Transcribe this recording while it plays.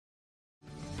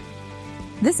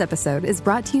This episode is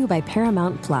brought to you by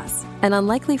Paramount Plus. An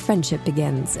unlikely friendship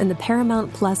begins in the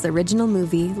Paramount Plus original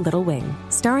movie Little Wing,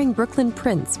 starring Brooklyn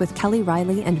Prince with Kelly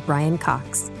Riley and Brian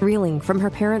Cox. Reeling from her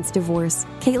parents' divorce,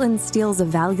 Caitlin steals a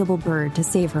valuable bird to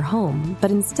save her home, but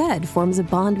instead forms a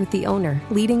bond with the owner,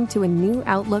 leading to a new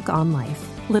outlook on life.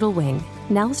 Little Wing,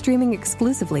 now streaming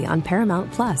exclusively on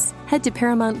Paramount Plus. Head to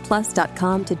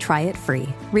ParamountPlus.com to try it free.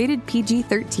 Rated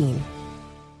PG-13.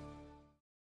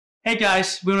 Hey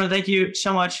guys, we want to thank you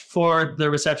so much for the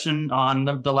reception on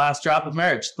the last drop of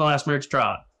merch, the last merch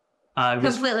drop.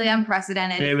 Completely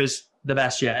unprecedented. It was the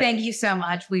best yet. Thank you so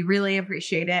much. We really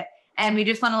appreciate it. And we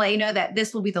just want to let you know that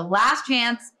this will be the last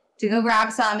chance to go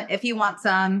grab some if you want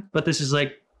some. But this is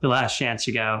like the last chance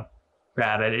to go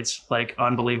grab it. It's like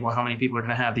unbelievable how many people are going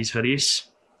to have these hoodies.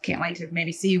 Can't wait to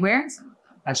maybe see you wearing some.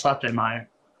 I slept in mine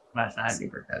last night.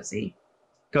 Super cozy.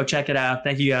 Go check it out.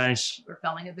 Thank you guys. We're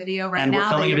filming a video right and now. And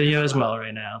we're filming a video as well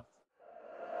right now.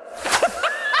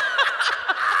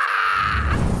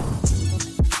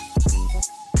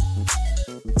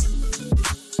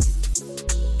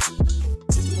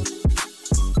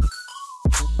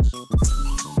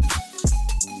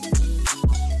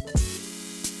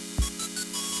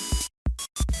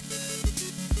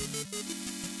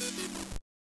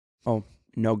 Oh,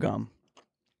 no gum.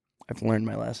 I've learned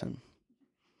my lesson.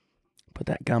 Put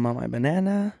that gum on my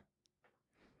banana.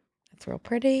 It's real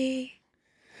pretty.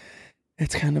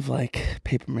 It's kind of like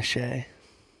paper mache.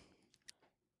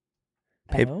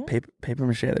 Paper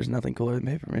mache. There's nothing cooler than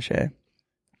paper mache.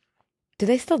 Do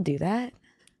they still do that?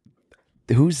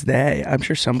 Who's they? I'm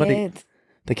sure somebody. Kids.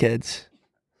 The kids.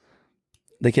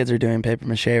 The kids are doing paper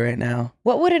mache right now.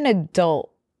 What would an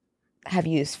adult have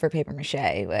used for paper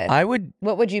mache with?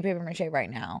 What would you paper mache right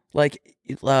now? Like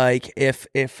if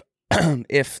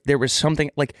if there was something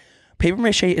like paper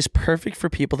mache is perfect for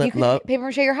people that love paper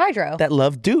mache your hydro. That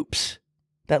love dupes.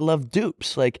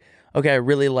 Like, okay, I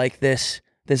really like this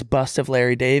bust of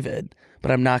Larry David, but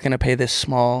I'm not going to pay this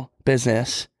small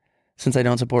business since I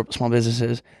don't support small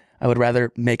businesses. I would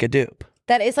rather make a dupe.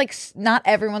 That is like not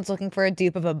everyone's looking for a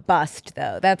dupe of a bust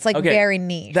though. That's like very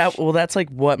niche. That's like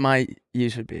what my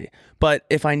use would be. But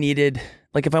if I needed,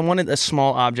 like if I wanted a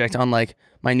small object on like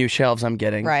my new shelves I'm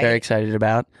getting very excited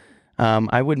about,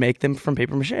 I would make them from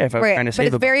paper mache if I was trying to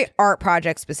save But it's very art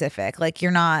project specific. Like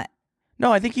you're not.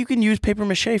 No, I think you can use paper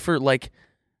mache for legit.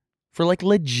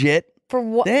 For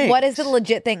what? Things. What is the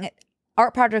legit thing?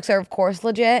 Art projects are of course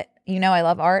legit. You know I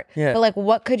love art. Yeah. But like,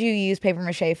 what could you use paper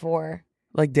mache for?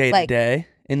 Like day to day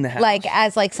in the house. Like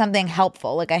as like something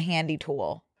helpful, like a handy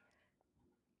tool.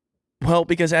 Well,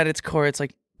 because at its core, it's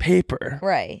like paper.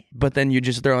 Right. But then you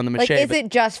just throw in the mache. Like, is it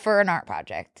just for an art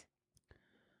project?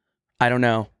 I don't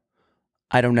know.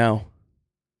 It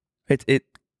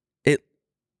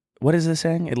what is this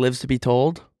saying? It lives to be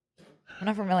told? I'm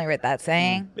not familiar with that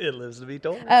saying. It lives to be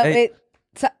told. Oh,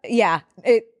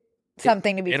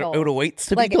 something to be told. It awaits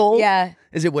to be told? Yeah.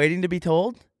 Is it waiting to be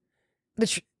told?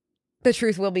 The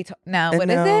truth will be told. No, what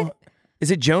is it?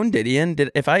 Is it Joan Didion?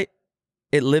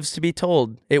 It lives to be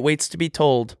told. It waits to be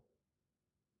told.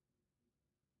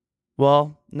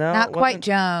 Well, no. Not quite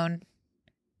Joan.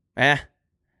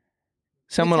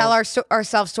 Someone we tell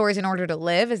ourselves stories in order to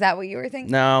live. Is that what you were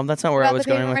thinking? No, that's not where I was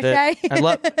going with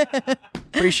it.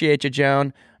 Appreciate you,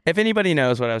 Joan. If anybody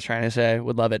knows what I was trying to say,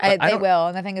 would love it. They will,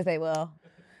 and the thing is, they will.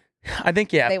 I think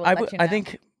They will let you know. I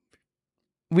think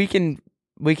we can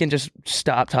just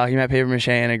stop talking about paper mache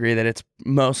and agree that it's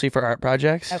mostly for art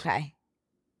projects. Okay.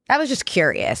 I was just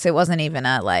curious. It wasn't even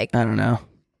a like. I don't know.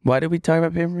 Why did we talk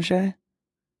about paper mache?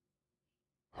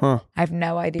 Huh. I have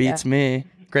no idea. Beats me.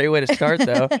 Great way to start,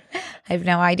 though. I have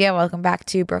no idea. Welcome back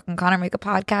to Brooke and Connor Make a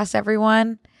Podcast,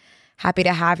 everyone. Happy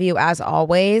to have you as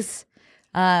always.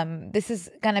 This is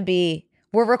going to be,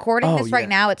 we're recording this right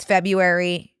now. It's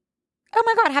February. Oh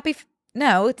my God.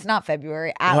 No, it's not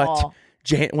February at all.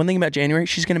 One thing about January,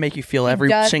 she's going to make you feel every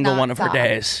single one of her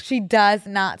days. She does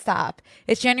not stop.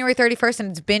 It's January 31st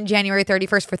and it's been January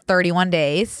 31st for 31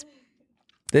 days.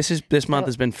 This month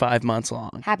has been 5 months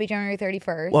long. Happy January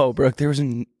 31st. Whoa, Brooke, there was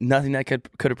nothing that could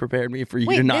have prepared me for you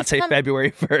to not say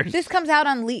February 1st. This comes out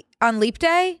on Leap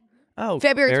Day. Oh,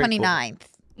 February 29th,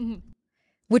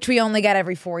 which we only get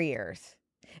every 4 years.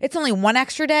 It's only one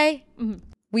extra day. Mm-hmm.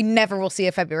 We never will see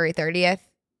a February 30th.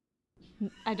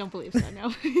 I don't believe so, no.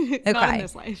 Okay. Not in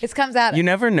this life. It comes out. You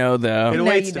never know, though. It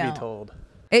waits to be told.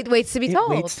 It waits to be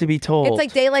told. It waits to be told. It's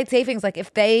like daylight savings. Like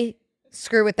if they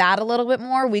screw with that a little bit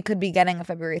more, we could be getting a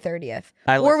February 30th.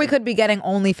 Or we could be getting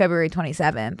only February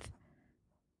 27th.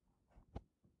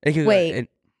 Wait.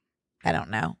 I don't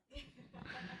know.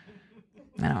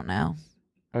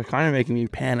 It's kind of making me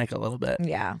panic a little bit.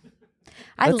 Yeah.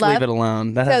 Let's leave it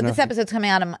alone. That has So this nothing- episode's coming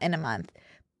out in a month,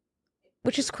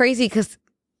 which is crazy because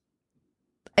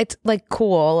it's like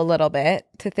cool a little bit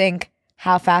to think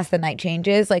how fast the night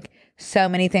changes. Like so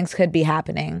many things could be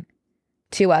happening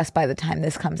to us by the time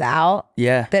this comes out.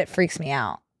 Yeah. That freaks me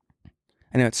out.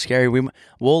 I know it's scary.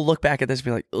 We'll look back at this and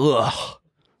be like, ugh.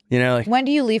 You know, like When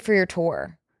do you leave for your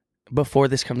tour? before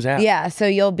this comes out. Yeah. So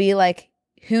you'll be like,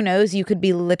 who knows? You could be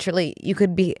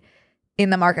in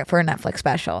the market for a Netflix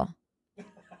special.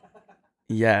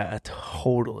 Yeah,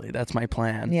 totally. That's my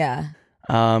plan. Yeah.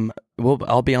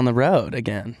 I'll be on the road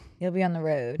again. You'll be on the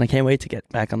road. And I can't wait to get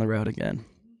back on the road again.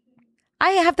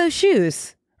 I have those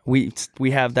shoes. We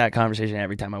have that conversation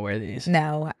every time I wear these.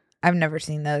 No, I've never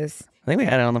seen those. I think we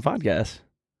had it on the podcast.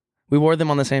 We wore them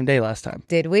on the same day last time.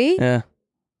 Did we? Yeah.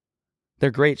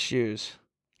 They're great shoes.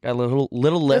 Got a little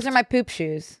lift. Those are my poop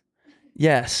shoes.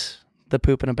 Yes. The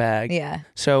poop in a bag. Yeah.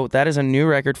 So that is a new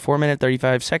record, 4 minute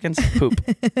 35 seconds poop.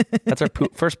 That's our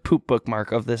first poop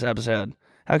bookmark of this episode.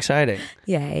 How exciting.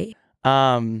 Yay.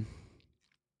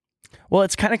 Well,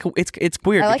 it's kind of it's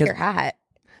weird. I like because, your hat.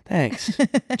 Thanks.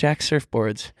 Jack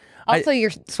Surfboards. Also, your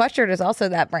sweatshirt is also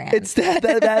that brand. It's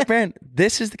that brand.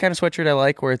 This is the kind of sweatshirt I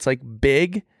like where it's like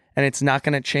big and it's not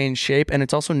going to change shape and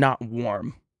it's also not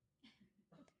warm.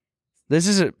 This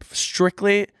is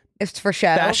strictly It's for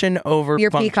show. fashion over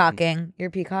You're function. peacocking. You're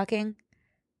peacocking?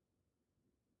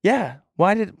 Yeah.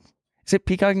 Is it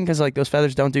peacocking because like those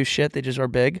feathers don't do shit? They just are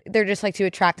big? They're just like to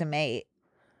attract a mate.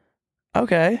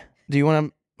 Okay. Do you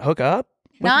want to hook up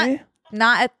with Not me?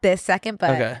 Not at this second, but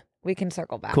Okay. we can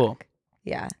circle back. Cool.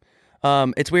 Yeah.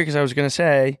 It's weird because I was going to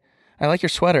say, I like your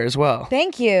sweater as well.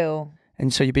 Thank you.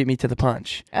 And so you beat me to the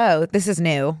punch. Oh, this is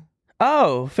new.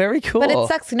 Oh, very cool. But it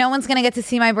sucks. No one's going to get to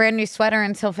see my brand new sweater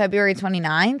until February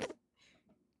 29th.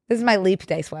 This is my Leap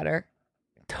Day sweater.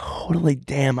 Totally.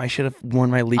 Damn, I should have worn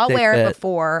my Leap I'll Day wear it fit.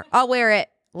 before. I'll wear it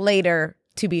later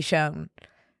to be shown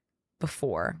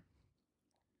before.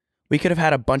 We could have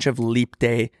had a bunch of Leap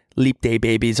Day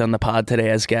babies on the pod today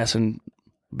as guests and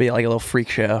be like a little freak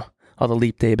show. All the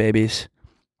Leap Day babies.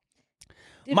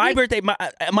 My birthday,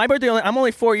 I'm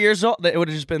only 4 years old. It would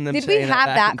have just been them Did we saying have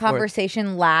back that and forth.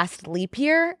 conversation last leap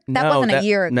year? That No, wasn't a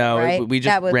year ago, No, right? we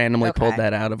just That was- randomly pulled okay.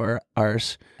 that out of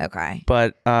ours. Okay.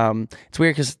 But it's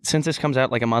weird because since this comes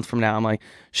out like a month from now, I'm like,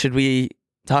 should we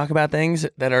talk about things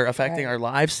that are affecting Right. our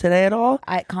lives today at all?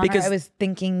 Connor, Because- I was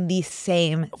thinking the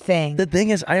same thing. The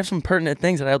thing is, I have some pertinent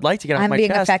things that I'd like to get off I'm my being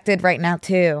chest. affected right now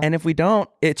too. And if we don't,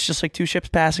 it's just like two ships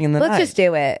passing in the Let's night. just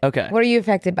do it. Okay. What are you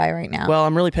affected by right now? Well,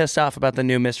 I'm really pissed off about the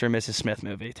new Mr. and Mrs. Smith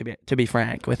movie, to be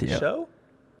frank with you. Show?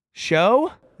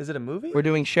 Show? Is it a movie? We're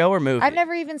doing show or movie? I've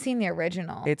never even seen the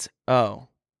original. It's, The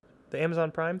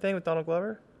Amazon Prime thing with Donald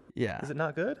Glover? yeah. Is it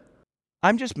not good?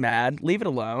 I'm just mad. Leave it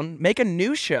alone. Make a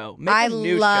new show. Make I a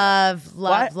new show. love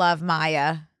What?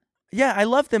 Maya. Yeah, I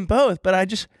love them both, but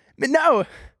no.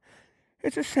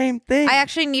 It's the same thing. I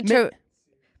actually need to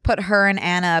put her and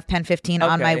Anna of Pen 15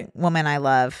 on my Okay. woman I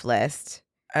love list.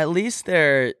 At least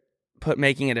they're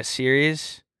making it a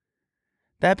series.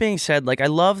 That being said, like I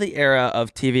love the era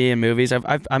of TV and movies.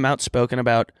 I'm outspoken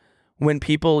about when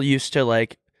people used to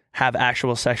like have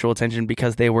actual sexual attention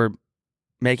because they were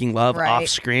making love Right. off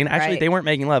screen. Actually, Right. they weren't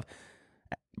making love.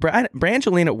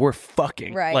 Brangelina were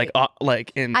fucking Right.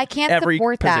 like in I can't every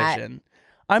support that. position.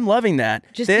 I'm loving that.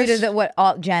 Just This, due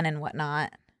to Jen and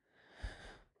whatnot.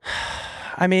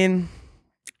 I mean,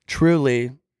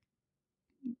 truly,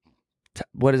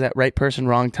 what is that? Right person,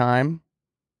 wrong time.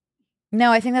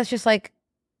 No, I think that's just like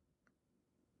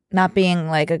not being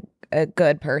like a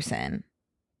good person.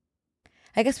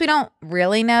 I guess we don't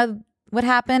really know what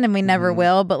happened and we never Mhm.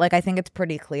 will, but like I think it's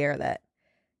pretty clear that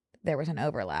there was an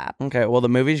overlap. Okay, well, the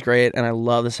movie's great, and I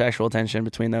love the sexual tension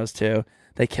between those two.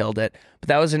 They killed it. But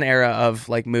that was an era of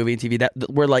like movie and TV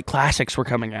where like classics were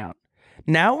coming out.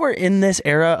 Now we're in this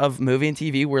era of movie and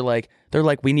TV where like they're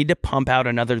like, we need to pump out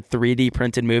another 3D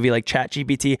printed movie, like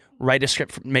ChatGPT, write a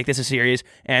script, make this a series,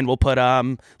 and we'll put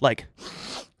like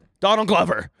Donald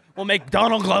Glover. We'll make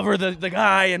Donald Glover the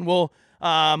guy, and we'll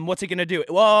what's he gonna do?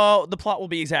 Well, the plot will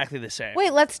be exactly the same.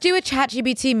 Wait, let's do a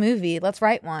ChatGPT movie. Let's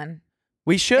write one.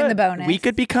 We should. in the bonus. We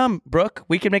could become Brooke.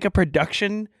 We could make a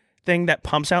production thing that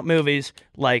pumps out movies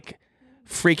like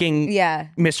freaking Yeah.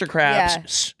 Mr.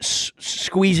 Krabs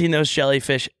squeezing those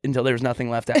jellyfish until there's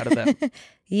nothing left out of them.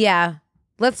 Yeah.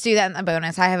 Let's do that in the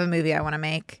bonus. I have a movie I want to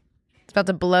make. It's about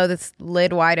to blow this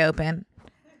lid wide open.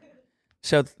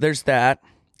 So there's that.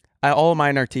 All of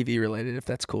mine are TV related, if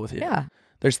that's cool with you. Yeah.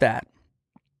 There's that.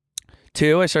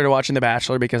 2, I started watching The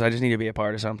Bachelor because I just need to be a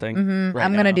part of something. right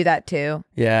I'm going to now. do that too.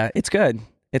 Yeah, it's good.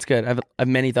 It's good. I have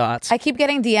many thoughts. I keep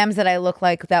getting DMs that I look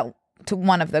like that to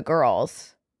one of the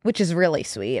girls. which is really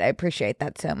sweet. I appreciate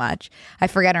that so much. I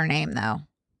forget her name though.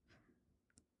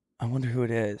 I wonder who it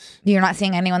is. You're not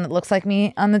seeing anyone that looks like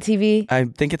me on the TV? I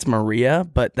think it's Maria,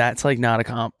 but that's like not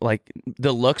a like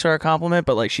the looks are a compliment,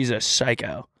 but like she's a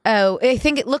psycho. Oh, I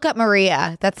think look up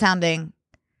Maria. That's sounding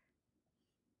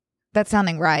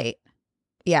right.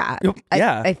 Yeah.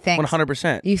 Yeah. I think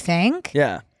 100%. You think?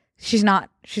 Yeah. She's not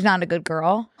a good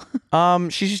girl.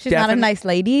 She's not a nice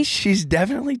lady. She's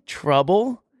definitely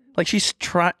trouble. Like she's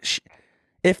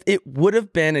if it would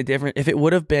have been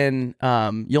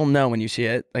you'll know when you see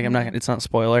it. Like it's not a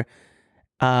spoiler.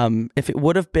 If it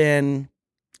would have been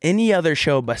any other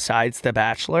show besides The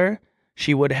Bachelor,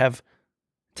 she would have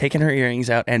taken her earrings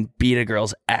out and beat a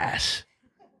girl's ass.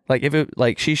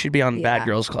 Like she should be on Bad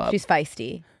Girls Club. She's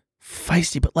feisty,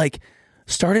 but like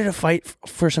started a fight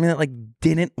for something that like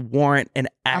didn't warrant an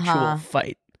actual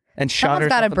fight and shot herself. Someone's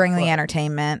got to bring in the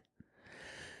entertainment.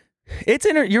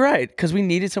 You're right, because we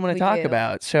needed someone to talk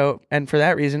about. So, and for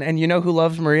that reason, and you know who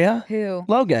loves Maria? Who?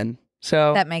 Logan.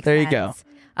 So that makes there sense.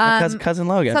 you go. Cousin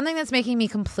Logan. Something that's making me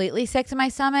completely sick to my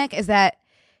stomach is that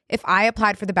if I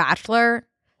applied for The Bachelor,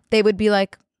 they would be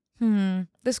like,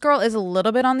 this girl is a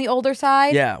little bit on the older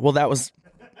side. Yeah. Well, that was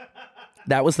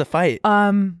the fight.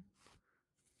 I'm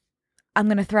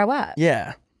gonna throw up.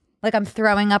 Yeah. Like I'm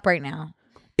throwing up right now.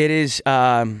 It is.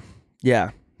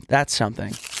 Yeah. That's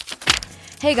something.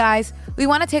 Hey guys, we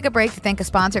want to take a break to thank a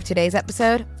sponsor of today's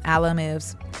episode, Alo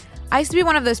Moves. I used to be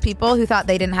one of those people who thought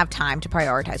they didn't have time to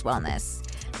prioritize wellness.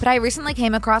 But I recently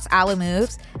came across Alo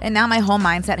Moves, and now my whole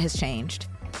mindset has changed.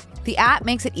 The app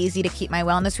makes it easy to keep my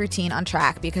wellness routine on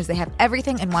track because they have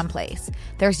everything in one place.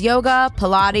 There's yoga,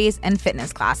 Pilates, and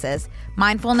fitness classes,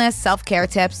 mindfulness, self-care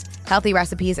tips, healthy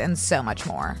recipes, and so much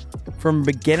more. From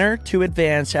beginner to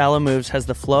advanced, Alo Moves has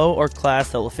the flow or class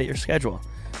that will fit your schedule.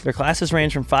 Their classes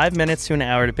range from 5 minutes to an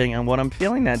hour depending on what I'm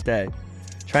feeling that day.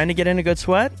 Trying to get in a good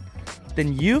sweat?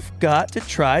 Then you've got to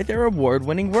try their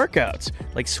award-winning workouts,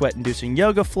 like sweat-inducing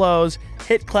yoga flows,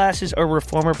 HIIT classes, or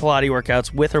reformer Pilates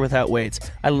workouts with or without weights.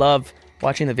 I love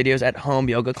watching the videos at home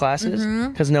yoga classes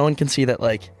because no one can see that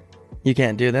like you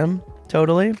can't do them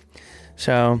totally.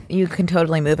 So you can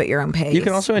totally move at your own pace. You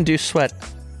can also induce sweat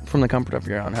from the comfort of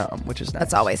your own home, which is nice.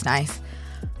 That's always nice.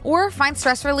 Or find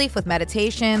stress relief with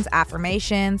meditations,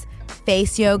 affirmations,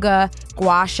 face yoga,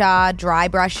 gua sha, dry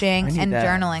brushing, and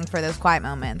journaling for those quiet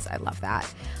moments. I love that.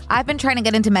 I've been trying to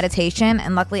get into meditation,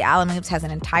 and luckily Alo Moves has an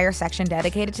entire section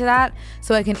dedicated to that,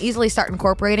 so I can easily start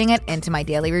incorporating it into my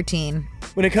daily routine.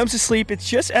 When it comes to sleep, it's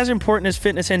just as important as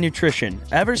fitness and nutrition.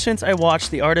 Ever since I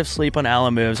watched The Art of Sleep on Alo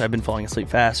Moves, I've been falling asleep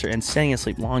faster and staying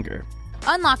asleep longer.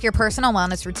 Unlock your personal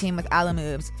wellness routine with Alo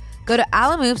Moves. Go to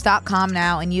alomoves.com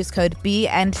now and use code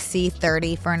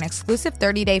BNC30 for an exclusive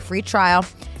 30-day free trial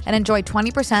and enjoy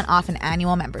 20% off an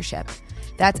annual membership.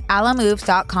 That's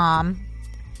alomoves.com.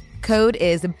 Code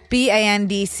is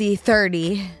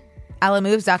BANDC30.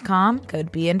 Alomoves.com,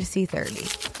 code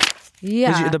BNC30.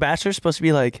 Yeah. The Bachelor's supposed to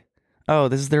be like, oh,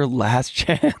 this is their last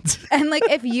chance. And like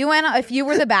if you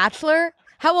were the Bachelor,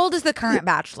 how old is the current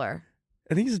Bachelor?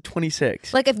 I think he's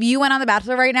 26. Like if you went on The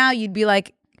Bachelor right now, you'd be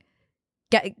like,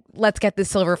 let's get this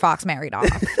silver fox married off.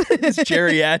 This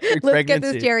geriatric Let's pregnancy. get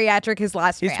this geriatric his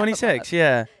last. He's 26,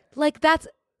 yeah. Like that's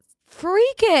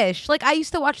freakish. Like I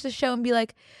used to watch the show and be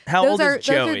like, how old is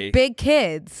Joey? Those are big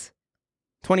kids.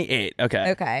 28.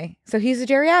 Okay. Okay. So he's a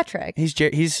geriatric.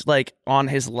 He's like on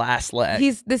his last leg.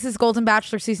 This is Golden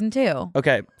Bachelor season 2.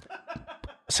 Okay.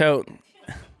 So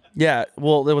yeah,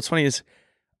 well what's funny is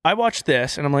I watched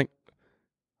this and I'm like,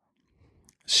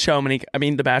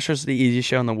 The Bachelor's the easiest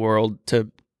show in the world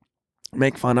to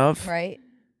make fun of. Right.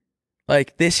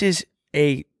 Like, this is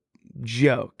a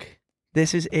joke.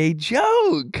 This is a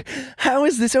joke. How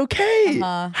is this okay?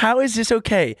 How is this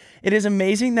okay? It is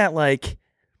amazing that, like,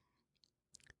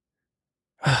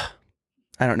 I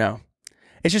don't know.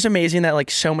 It's just amazing that, like,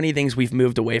 so many things we've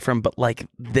moved away from, but, like,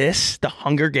 this, the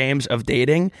Hunger Games of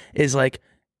dating, is like,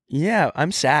 yeah,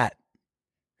 I'm sad.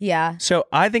 Yeah. So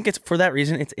I think it's for that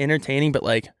reason it's entertaining, but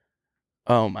like,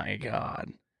 oh my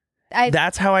God.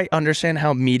 That's how I understand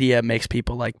how media makes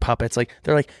people like puppets. Like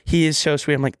they're like, he is so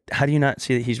sweet. I'm like, how do you not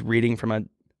see that he's reading from a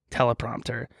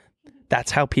teleprompter? That's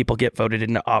how people get voted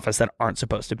into office that aren't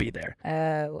supposed to be there.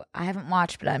 Oh, I haven't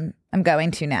watched, but I'm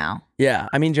going to now. Yeah.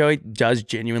 I mean, Joey does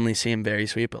genuinely seem very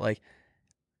sweet, but like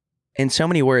in so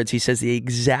many words, he says the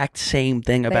exact same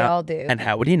thing about, they all do. And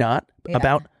how would he not? Yeah.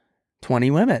 About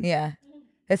 20 women. Yeah.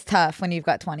 It's tough when you've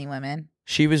got 20 women.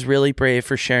 She was really brave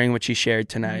for sharing what she shared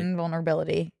tonight.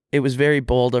 Vulnerability. It was very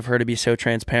bold of her to be so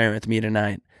transparent with me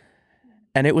tonight.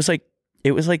 And it was like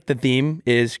the theme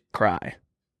is cry.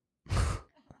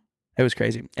 It was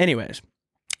crazy. Anyways,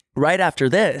 right after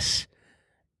this,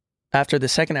 after the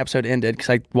second episode ended, because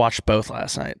I watched both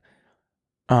last night,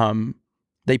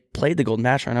 they played The Golden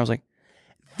Bachelor, and I was like,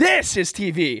 this is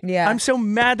TV. Yeah. I'm so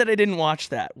mad that I didn't watch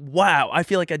that. Wow. I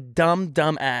feel like a dumb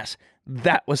ass.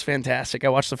 That was fantastic. I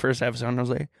watched the first episode, and I was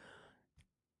like,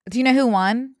 Do you know who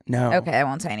won? no. Okay, I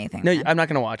won't say anything. No, then. I'm not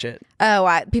going to watch it.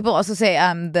 Oh, people also say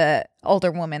the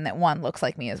older woman that won looks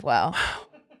like me as well.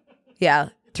 Yeah.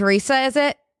 Teresa, is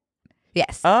it?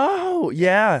 Yes. Oh,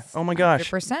 yeah. Oh, my gosh.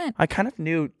 100%. I kind of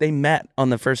knew they met on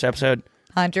the first episode.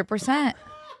 100%.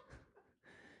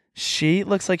 She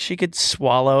looks like she could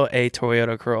swallow a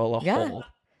Toyota Corolla Yeah. whole.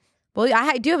 Well,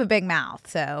 I do have a big mouth,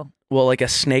 so. Well, like a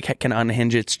snake can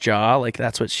unhinge its jaw. Like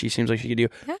that's what she seems like she could do.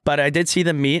 Yeah. But I did see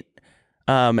them meet.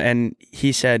 And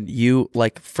he said,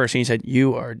 first thing he said,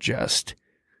 you are just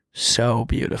so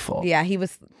beautiful. Yeah, he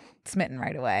was smitten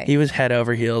right away. He was head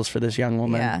over heels for this young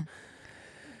woman. Yeah.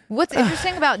 What's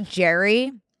interesting about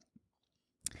Jerry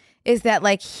is that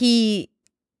like he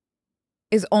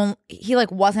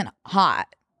wasn't hot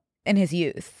in his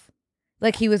youth.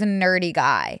 Like he was a nerdy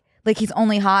guy. Like he's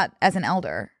only hot as an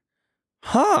elder.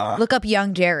 Huh. Look up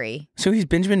young Jerry. So he's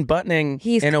Benjamin Buttoning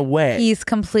in a way. He's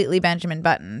completely Benjamin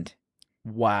Buttoned.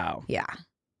 Wow. Yeah.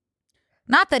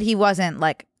 Not that he wasn't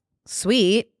like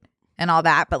sweet and all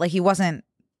that, but like he wasn't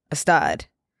a stud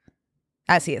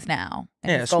as he is now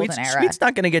in his golden era. Sweet's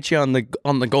not going to get you on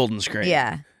the golden screen.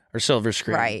 Yeah. Or silver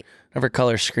screen. Right. Whatever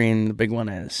color screen the big one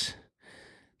is.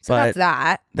 So But that's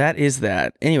that. That is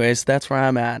that. Anyways, that's where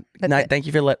I'm at. Thank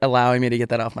you for allowing me to get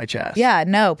that off my chest. Yeah,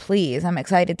 no, please. I'm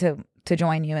excited to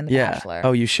join you in The Bachelor.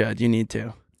 Oh, you should. You need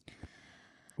to.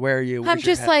 Where are you? I'm Where's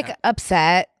your just head like at?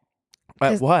 upset.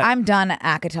 'Cause What? I'm done at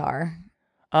ACOTAR.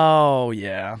 Oh,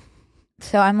 yeah.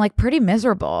 So I'm like pretty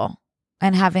miserable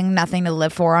and having nothing to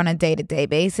live for on a day-to-day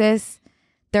basis.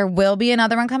 There will be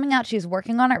another one coming out. She's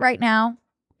working on it right now,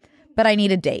 but I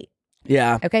need a date.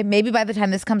 Yeah. Okay, maybe by the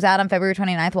time this comes out on February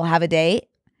 29th, we'll have a date,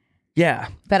 Yeah.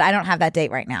 but I don't have that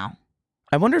date right now.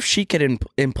 I wonder if she could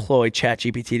employ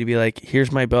ChatGPT to be like,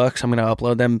 here's my books. I'm going to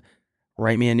upload them.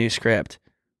 Write me a new script.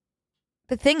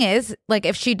 The thing is, like,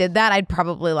 if she did that, I'd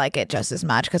probably like it just as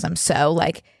much because I'm so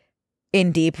like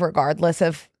in deep regardless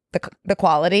of the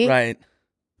quality. Right.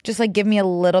 Just like give me a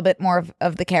little bit more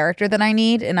of the character that I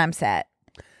need and I'm set.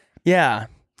 Yeah.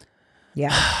 Yeah.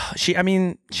 She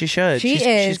should.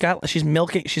 She's got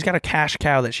a cash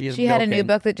cow that she is She had a new milking.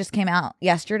 book that just came out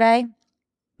yesterday,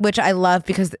 which I love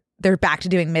because they're back to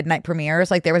doing midnight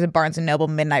premieres. Like there was a Barnes & Noble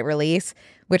midnight release,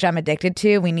 which I'm addicted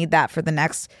to. We need that for the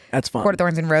next That's fun. Court of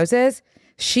Thorns and Roses.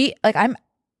 I'm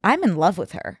in love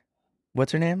with her.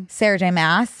 What's her name? Sarah J.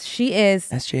 Maas. She is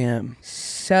SJM.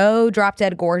 so drop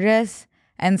dead gorgeous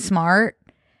and smart.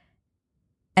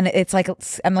 And it's like,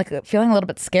 I'm like feeling a little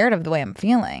bit scared of the way I'm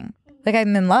feeling. Like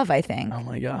I'm in love, I think. Oh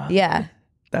my God. Yeah.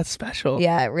 That's special.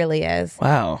 Yeah, it really is.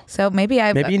 Wow. So maybe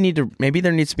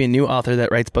there needs to be a new author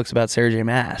that writes books about Sarah J.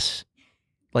 Maas.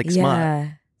 Like smut. Yeah.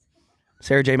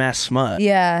 Sarah J. Maas smut.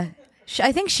 Yeah.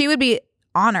 I think she would be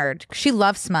honored. She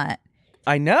loves smut.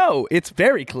 I know. It's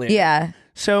very clear. Yeah.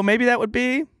 So maybe that would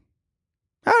be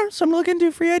some look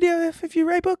into free idea if you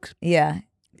write books. Yeah.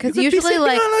 Because You could be usually sitting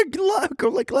like on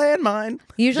a landmine.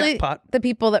 usually Jackpot. the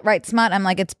people that write smut, I'm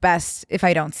like, it's best if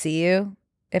I don't see you,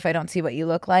 if I don't see what you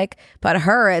look like. But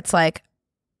her, it's like,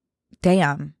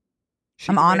 damn. She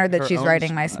I'm could write honored that her she's own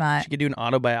writing my smut. She could do an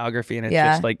autobiography and it's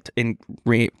Yeah. just like in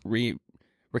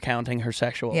recounting her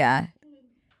sexual Yeah.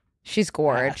 She's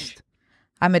gorge. past.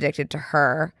 I'm addicted to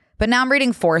her. But now I'm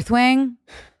reading Fourth Wing,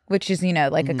 which is,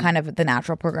 like a kind of the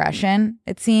natural progression,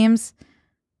 it seems.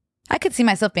 I could see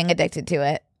myself being addicted to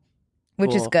it,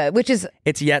 which is Cool. good, which is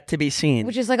It's yet to be seen.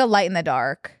 like a light in the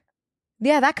dark.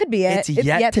 Yeah, that could be it. It's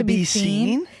yet to be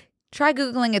seen? Try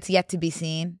Googling It's Yet to Be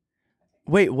Seen.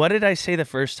 Wait, what did I say the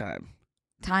first time?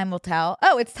 Time will tell.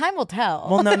 Oh, it's Time Will Tell.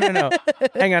 Well, no.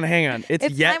 hang on. It's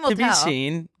It's yet time will to be tell.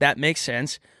 seen. That makes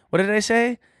sense. What did I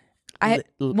say?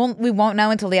 We won't know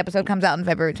until the episode comes out on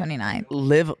February 29th.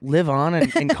 Live on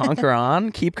and conquer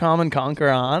on. Keep calm and conquer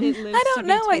on. It lives I to don't be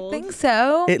know. I told. think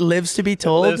so. It lives to be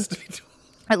told.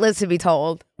 It lives to be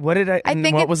told. What did I? I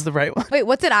think what it- was the right one? Wait,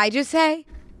 what did I just say?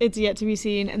 It's yet to be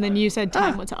seen, and then you said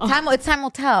time will tell. It's Time Will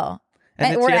Tell.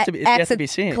 And it's Or yet to be- it's yet to be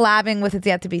X seen. Collabing with It's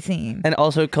Yet to Be Seen. And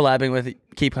also collabing with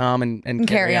Keep Calm and And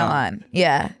Carry On.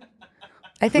 Yeah.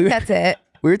 I think that's it.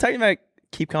 We were talking about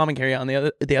Keep Calm and Carry On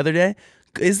the other day.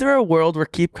 Is there a world where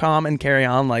Keep Calm and Carry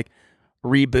On like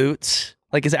reboots?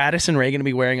 Like, is Addison Rae going to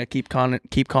be wearing a Keep Calm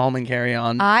and Carry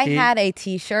On? I tee? had a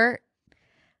t-shirt.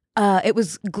 It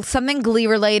was something Glee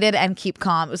related and Keep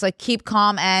Calm. It was like Keep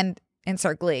Calm and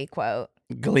insert Glee quote.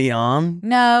 Glee On.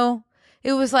 No,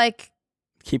 it was like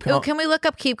Keep Oh, calm. can we look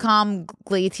up Keep Calm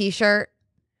Glee t-shirt?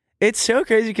 It's so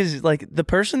crazy because like the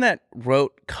person that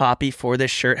wrote copy for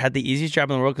this shirt had the easiest job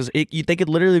in the world because they could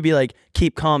literally be like,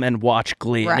 keep calm and watch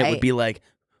Glee. And it would Right. be like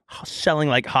selling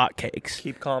like hotcakes.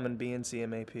 Keep calm and be in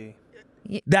CMAP.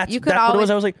 That's you could what it always, was.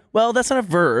 I was like, well, that's not a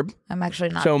verb I'm actually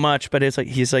not. so much, but it's like,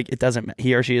 he's like, it doesn't,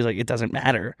 he or she is like, it doesn't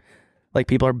matter. Like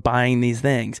people are buying these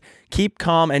things. Keep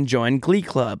calm and join Glee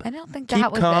Club. I don't think Keep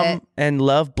that was calm it. and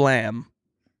love Blam.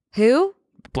 Who?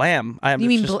 Blam. You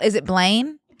mean, is it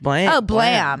Blaine? Blam? Oh,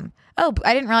 Blam. Oh,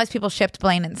 I didn't realize people shipped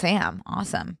Blaine and Sam.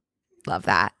 Awesome. Love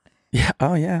that. Yeah.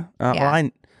 Oh yeah. Yeah. Well,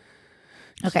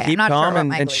 Okay. keep I'm not sure calm what and,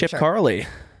 my and Glee ship shirt- Carly.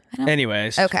 I don't-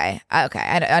 Anyways. Okay. I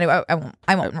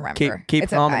won't remember. Keep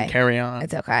It's calm okay. and carry on.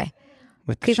 It's okay.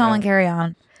 With the Keep calm and show. carry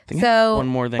on. think I have So one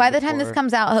more thing by the time this before-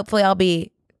 comes out, hopefully I'll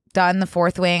be done the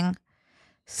Fourth Wing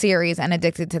series and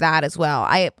addicted to that as well.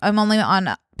 I'm only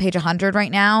on page 100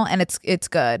 right now, and it's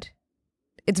good.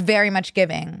 It's very much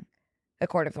giving A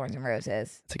Court of Thorns and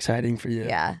Roses. It's exciting for you.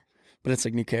 Yeah. But it's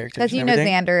like new characters. Because you and know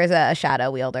everything. Xander is a shadow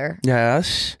wielder,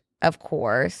 Yes, of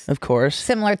course. of course.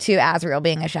 Similar to Azriel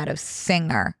being a shadow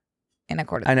singer in A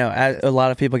Court of I know. A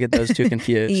lot of people get those two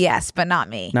confused. Yes, but not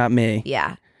me. Not me.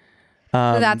 Yeah.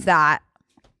 So that's that.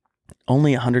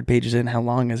 Only 100 pages in. How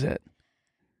long is it?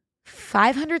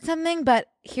 500 something, but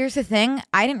here's the thing.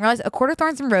 I didn't realize A Court of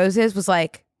Thorns and Roses was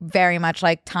like very much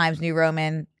like Times New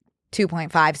Roman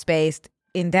 2.5 spaced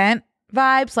indent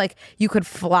vibes. Like you could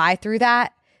fly through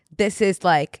that. This is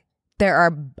like there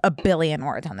are a billion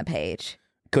words on the page.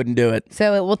 Couldn't do it.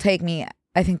 So it will take me,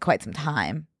 I think, quite some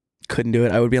time. Couldn't do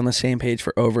it. I would be on the same page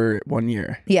for over 1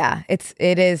 year. Yeah, it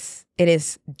is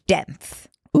dense.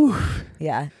 Ooh.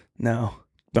 Yeah. No.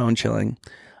 Bone chilling.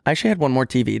 I actually had one more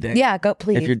TV thing. Yeah, go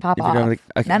please pop off. going to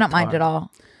I don't mind at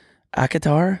all.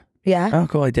 Akatar? Yeah. Oh,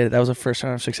 cool. I did it. That was the first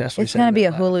time I've successfully It's said going to it be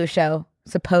a out loud. Hulu show,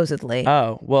 supposedly.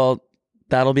 Oh, well,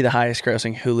 that'll be the highest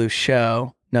grossing Hulu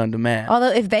show known to man. Although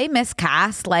if they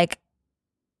miscast, like,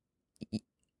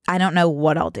 I don't know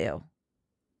what I'll do.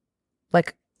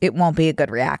 Like, it won't be a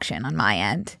good reaction on my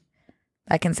end.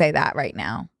 I can say that right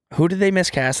now. Who did they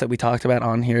miscast that we talked about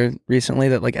on here recently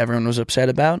that like everyone was upset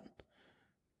about?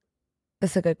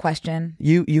 That's a good question.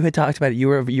 You had talked about it. You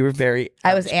were very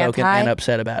I was outspoken anti? and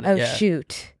upset about it. Oh, yeah.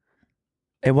 shoot.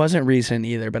 It wasn't recent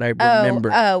either, but I remember.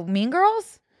 Oh, Mean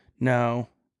Girls? No.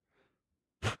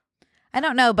 I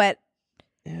don't know, but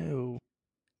Ew.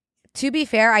 to be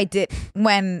fair, I did,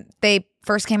 when they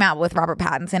first came out with Robert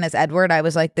Pattinson as Edward, I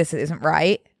was like, this isn't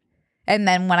right. And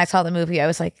then when I saw the movie, I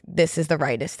was like, this is the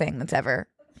rightest thing that's ever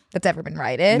been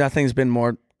righted. Nothing's been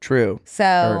more true.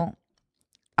 So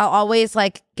I'll always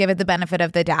like give it the benefit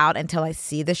of the doubt until I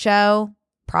see the show,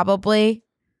 probably.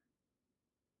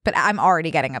 But I'm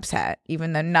already getting upset,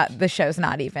 even though the show's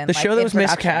not even. The like, show that in was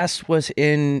production. miscast was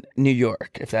in New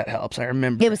York, if that helps. I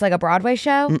remember. It was like a Broadway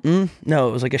show, No,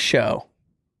 it was like a show.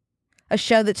 a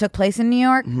show that took place in New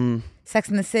York, Mhm. Sex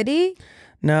and the City,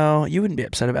 No, you wouldn't be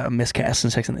upset about a miscast in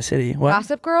Sex and the City. What?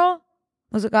 Gossip Girl.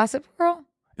 Was it Gossip Girl?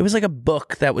 It was like a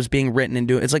book that was being written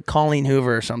into it. It's like Colleen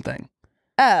Hoover or something.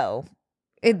 Oh,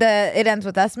 It Ends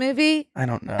With Us movie. I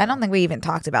don't know. I don't think we even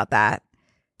talked about that.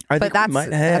 I But think we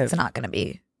might have. that's not going to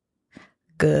be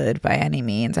good by any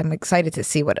means. I'm excited to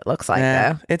see what it looks like,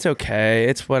 Yeah, though. it's okay.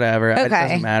 It's whatever. It Okay.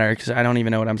 doesn't matter because I don't even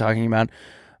know what I'm talking about.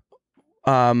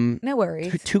 No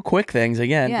worries. Two quick things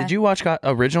again. Yeah. Did you watch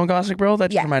original Gossip Girl? That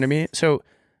just Yes. reminded me. So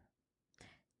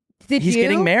Did he's you?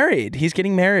 getting married. He's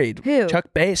getting married. Who?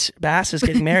 Chuck Bass is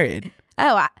getting married.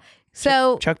 Oh,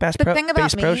 so Chuck Bass the Pro, thing about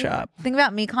Bass me, Pro Shop. thing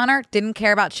about me, Connor, didn't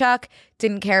care about Chuck,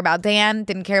 didn't care about Dan,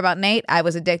 didn't care about Nate. I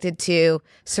was addicted to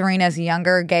Serena's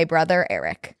younger gay brother,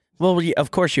 Eric. Well,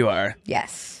 of course you are.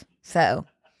 Yes. So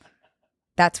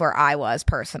that's where I was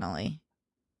personally.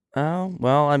 Oh,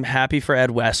 well, I'm happy for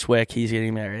Ed Westwick. He's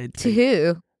getting married To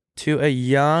who? to a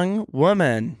young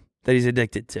woman that he's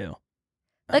addicted to.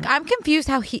 Like, I'm confused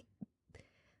how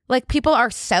people are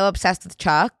so obsessed with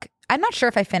Chuck. I'm not sure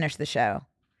if I finished the show.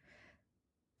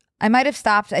 I might have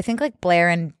stopped. I think like Blair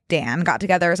and Dan got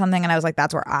together or something, and I was like,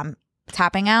 that's where I'm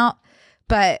tapping out.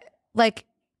 But like,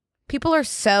 people are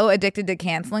so addicted to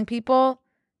canceling people.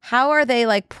 How are they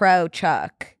like pro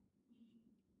Chuck?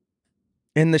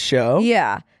 In the show?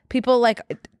 Yeah. People like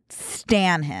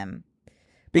stan him.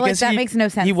 Because that he- makes no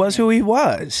sense He to was me. who he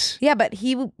was. Yeah, but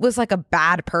he was like a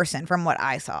bad person from what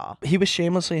I saw. He was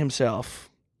shamelessly himself.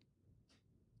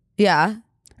 Yeah.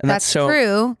 And that's so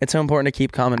true. It's so important to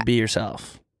keep calm and be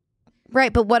yourself.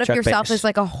 Right, but what if Chuck yourself Bass. is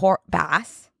like a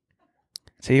Bass?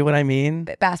 See what I mean?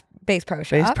 Bass Pro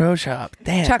Shop. Bass Pro Shop.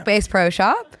 Damn. Chuck Bass Pro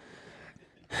Shop.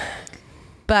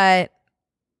 But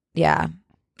yeah,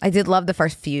 I did love the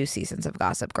first few seasons of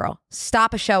Gossip Girl.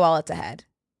 Stop a show while it's ahead.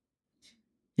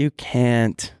 You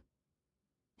can't.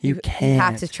 You can't. You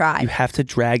have to try. You have to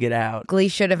drag it out. Glee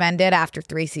should have ended after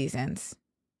 3 seasons.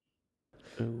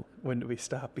 Ooh, when do we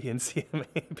stop being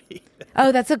CMAP?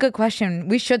 Oh, that's a good question.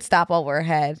 We should stop while we're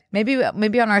ahead. Maybe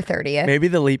on our 30th. Maybe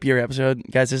the leap year episode.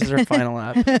 Guys, this is our final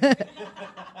app.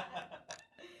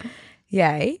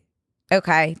 Yay.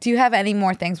 Okay. Do you have any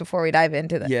more things before we dive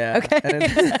into this? Yeah. Okay.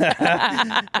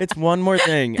 It's one more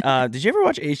thing. Did you ever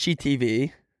watch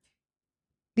HGTV?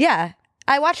 Yeah.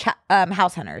 I watched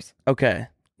House Hunters. Okay.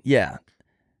 Yeah.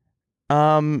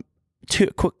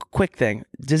 Quick thing.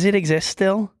 Does it exist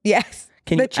still? Yes.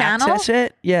 Can the you channel? access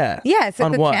it? Yeah. Yeah, it's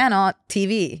On the what? channel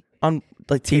TV. On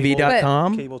like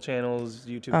TV.com? Cable channels,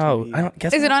 YouTube Oh, TV. I don't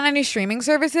guess. Is it on any streaming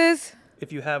services?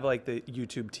 If you have like the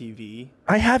YouTube TV,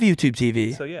 I have YouTube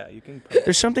TV. so yeah, you can. Put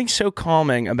There's something so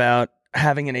calming about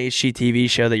having an HGTV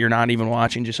show that you're not even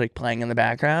watching, just like playing in the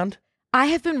background. I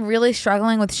have been really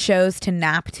struggling with shows to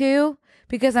nap to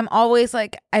because I'm always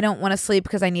like, I don't want to sleep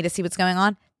because I need to see what's going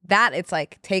on. That it's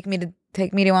like, take me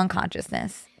to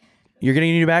unconsciousness. You're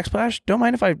getting a new backsplash? Don't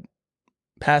mind if I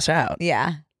pass out.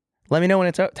 Yeah. Let me know when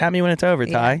it's tap me when it's over,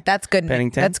 Ty. Yeah. That's good.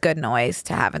 Pennington. That's good noise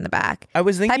to have in the back. I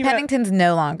was Ty thinking about, Pennington's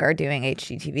no longer doing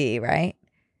HGTV, right?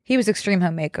 He was Extreme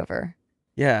Home Makeover.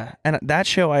 yeah, and that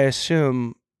show I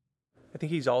assume I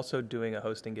think he's also doing a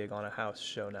hosting gig on a house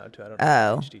show now too. I don't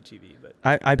know Oh. if it's HGTV, but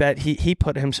I bet he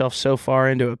put himself so far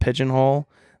into a pigeonhole.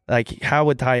 Like, how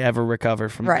would Ty ever recover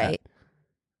from that? Right.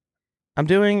 I'm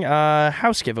doing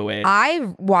house giveaway.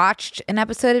 I watched an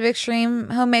episode of Extreme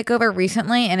Home Makeover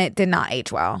recently and it did not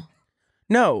age well.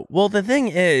 No, well, the thing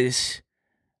is,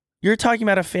 you're talking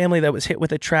about a family that was hit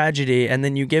with a tragedy, and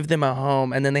then you give them a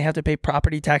home, and then they have to pay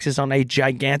property taxes on a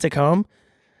gigantic home.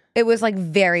 It was like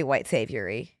very white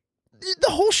saviory.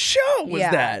 The whole show was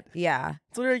that. Yeah.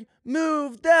 It's literally,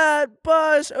 move that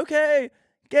bus. Okay,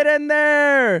 get in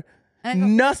there.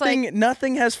 And it's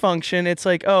Nothing has function. It's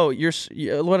like, oh,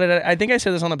 I think I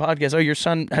said this on the podcast. Oh, your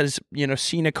son has,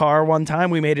 seen a car one time.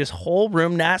 We made his whole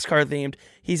room NASCAR themed.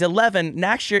 He's 11.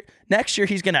 Next year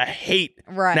he's going to hate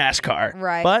NASCAR.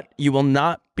 Right. But you will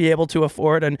not be able to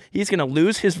afford, and he's going to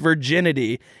lose his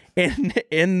virginity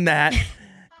in that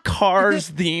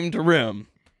cars themed room.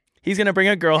 He's going to bring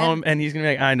a girl home and he's going to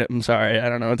be like, I'm sorry. I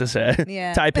don't know what to say.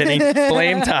 Yeah. Ty Penny,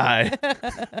 blame Ty.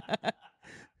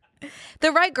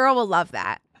 The right girl will love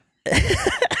that.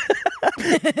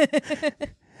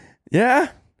 Yeah.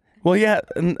 Well, yeah,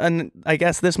 and I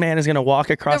guess this man is going to walk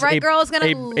across The right girl is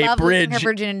going to love bridge. losing her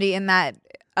virginity in that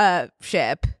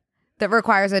ship that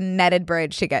requires a netted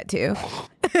bridge to get to.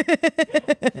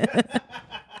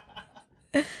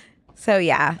 So,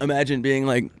 yeah. Imagine being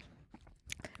like,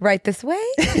 Right this way?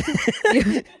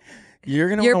 you're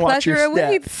going to Your want to watch pleasure your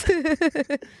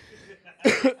step.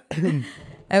 awaits.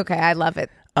 Okay, I love it.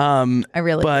 I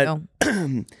really do.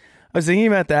 I was thinking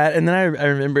about that, and then I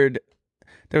remembered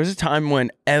there was a time when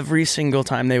every single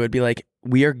time they would be like,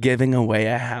 we are giving away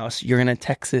a house. You're going to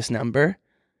text this number.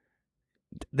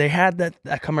 They had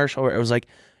that commercial where it was like,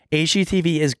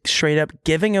 HGTV is straight up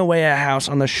giving away a house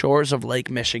on the shores of Lake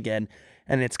Michigan.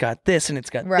 And it's got this, and it's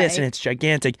got this, and it's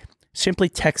gigantic. Simply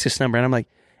text this number. And I'm like,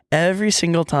 every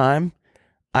single time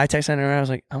I text that number, I was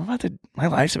like, my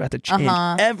life's about to change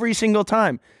every single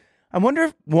time. I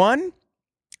wonder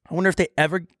if they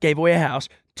ever gave away a house.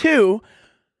 2,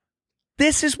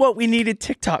 this is what we needed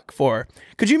TikTok for.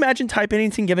 Could you imagine Ty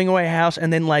Pennington giving away a house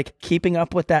and then like keeping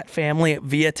up with that family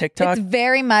via TikTok? It's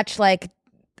very much like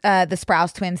the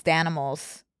Sprouse twins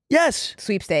Danimals Yes.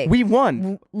 sweepstakes. We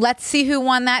won. Let's see who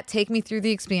won that. Take me through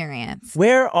the experience.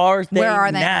 Where are they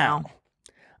Where now?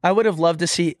 I would have loved to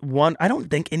see one. I don't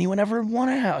think anyone ever won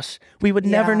a house. We would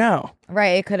never know.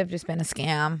 Right. It could have just been a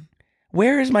scam.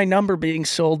 Where is my number being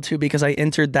sold to because I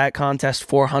entered that contest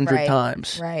 400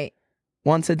 times? Right.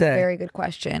 Once a day. Very good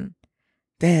question.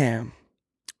 Damn.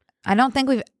 I think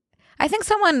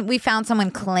we found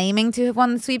someone claiming to have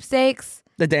won the sweepstakes.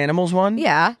 The Danimals one?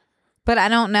 Yeah. But I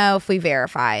don't know if we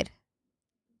verified.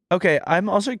 Okay, I'm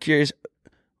also curious.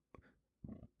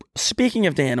 Speaking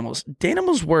of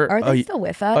Danimals were Are they still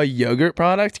with us? a yogurt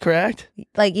product, correct?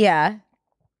 Like, yeah.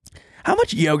 How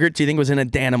much yogurt do you think was in a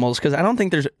Danimals? Because I don't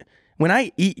think there's... When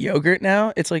I eat yogurt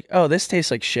now, it's like, oh, this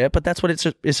tastes like shit, but that's what it's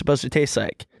supposed to taste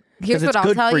like. Here's what it's I'll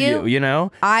good tell for you. You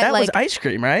know? That was ice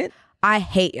cream, right? I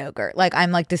hate yogurt. Like,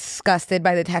 I'm like disgusted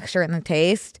by the texture and the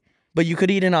taste. But you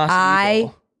could eat an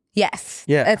awesome Yes.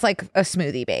 Yeah. It's like a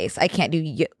smoothie base. I can't do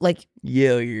yogurt.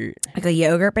 like a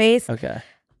yogurt base. Okay.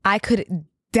 I could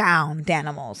down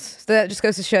Danimals. So that just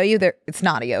goes to show you that it's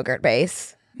not a yogurt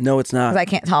base. No, it's not. Because I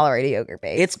can't tolerate a yogurt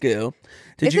base. It's goo.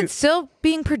 Is it still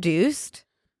being produced?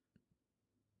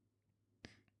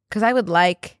 Because I would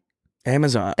like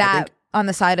Amazon that on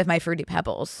the side of my Fruity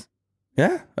Pebbles.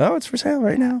 Yeah. Oh, it's for sale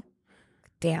right now.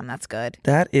 Damn, that's good.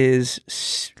 That is.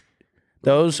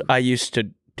 Those I used to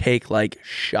take like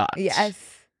shots. Yes.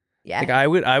 Yeah. Like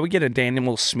I would get a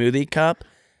Danimal smoothie cup,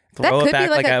 That throw could it back be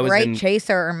like I a was great in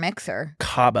chaser or mixer.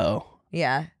 Cabo.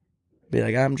 Yeah. Be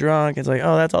like, I'm drunk. It's like,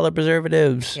 oh, that's all the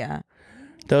preservatives. Yeah.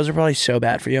 Those are probably so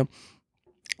bad for you.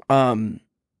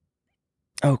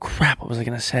 Oh crap! What was I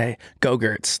gonna say?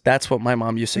 Go-Gurts. That's what my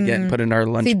mom used to get and put in our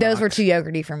lunch. See, those were too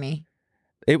yogurty for me.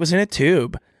 It was in a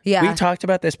tube. Yeah. We talked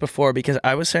about this before because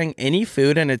I was saying any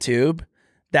food in a tube,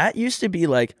 that used to be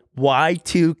like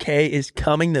Y2K is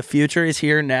coming. The future is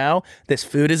here now. This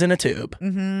food is in a tube.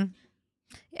 Mm-hmm.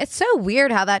 It's so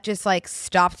weird how that just like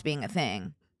stopped being a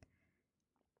thing.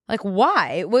 Like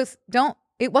why?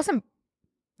 It wasn't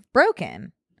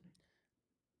broken.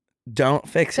 Don't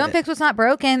fix Don't it. fix what's not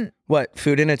broken. What?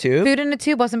 Food in a tube? Food in a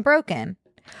tube wasn't broken.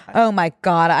 Oh my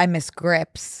God, I miss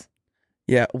Grips.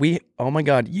 Yeah, oh my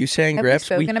God, you saying Have we Grips?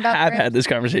 spoken about have Grips? had this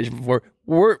conversation before.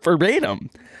 We're verbatim.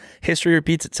 History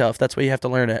repeats itself. That's why you have to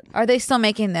learn it. Are they still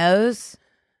making those?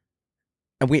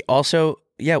 And we also,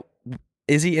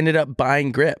 Izzy ended up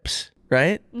buying Grips,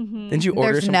 right? Mm-hmm. Didn't you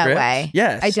order There's some no Grips? way.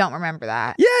 Yes. I don't remember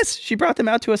that. Yes, she brought them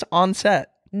out to us on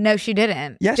set. No, she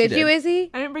didn't. Yes, she did you, did. Izzy?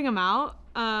 I didn't bring them out.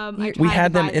 I We tried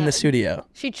had to them buy in the studio.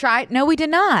 She tried. No, we did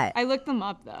not. I looked them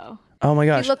up though. Oh my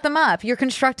You gosh. looked them up. You're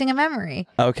constructing a memory.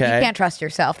 Okay. You can't trust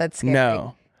yourself. That's scary.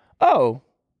 No. Oh,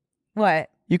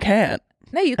 What? you can't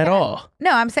No, you at can't. all.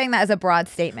 No, I'm saying that as a broad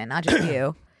statement, not just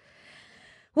you.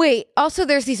 Wait, also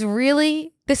there's these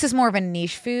this is more of a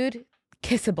niche food,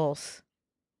 Kissables.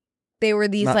 They were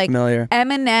these Not like familiar.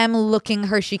 M&M looking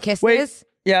Hershey Kisses. Wait.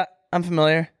 Yeah, I'm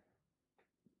familiar.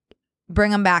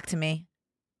 Bring them back to me.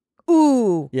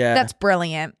 Ooh, Yeah. that's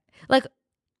brilliant. Like,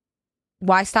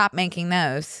 why stop making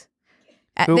those?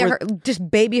 Who They're were- just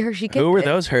baby Hershey Kisses. Who were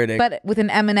those hurting? But with an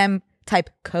M&M type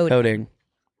coating.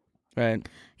 Right.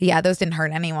 Yeah, those didn't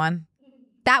hurt anyone.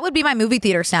 That would be my movie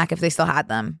theater snack if they still had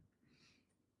them.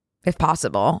 If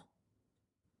possible.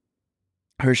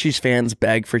 Hershey's fans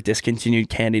beg for discontinued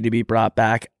candy to be brought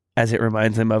back as it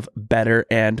reminds them of better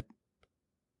and ...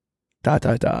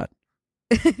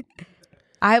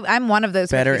 I'm one of those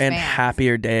better Hershey's and fans.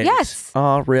 happier days. Yes.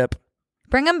 Oh, rip.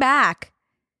 Bring them back.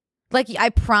 Like, I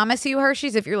promise you,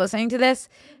 Hershey's, if you're listening to this,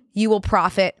 you will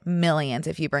profit millions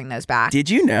if you bring those back. Did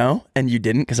you know, and you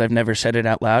didn't because I've never said it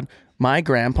out loud, my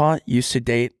grandpa used to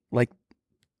date like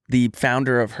the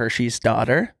founder of Hershey's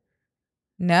daughter,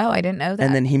 No, I didn't know that.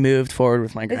 and then he moved forward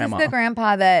with my This grandma, is the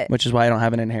grandpa that... which is why I don't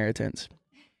have an inheritance.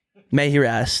 May he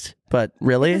rest. But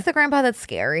really? This is the grandpa that's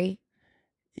scary.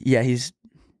 Yeah, he's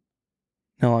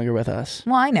no longer with us.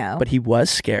 Well, I know. But he was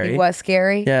scary. He was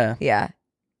scary? Yeah. Yeah.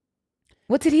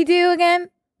 What did he do again?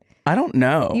 I don't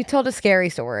know. You told a scary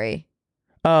story.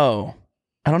 Oh.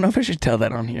 I don't know if I should tell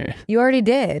that on here. You already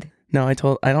did. No, I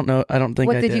don't know. I don't think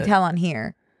What I did you tell on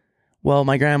here? Well,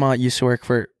 my grandma used to work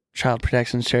for Child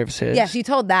Protection Services. Yes, you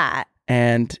told that.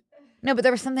 And No, but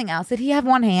there was something else. Did he have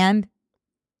one hand?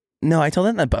 no, I told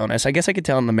it in the bonus. I guess I could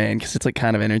tell in the main because it's like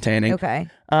kind of entertaining. Okay.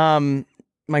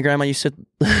 My grandma used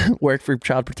to work for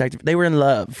Child Protective. They were in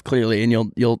love, clearly, and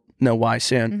you'll know why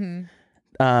soon.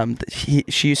 Mm-hmm.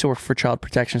 She used to work for Child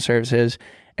Protection Services,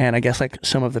 and I guess like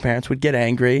some of the parents would get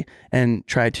angry and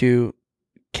try to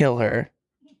kill her.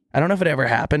 I don't know if it ever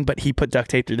happened, but he put duct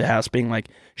tape through the house, being like,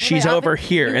 "She's they over often-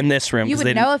 here you- in this room." You 'cause would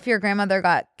they know didn't- if your grandmother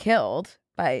got killed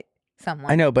by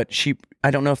someone. I know, but I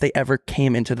don't know if they ever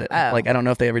came into the, Oh. like, I don't know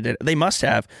if they ever did. They must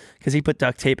have, because he put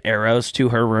duct tape arrows to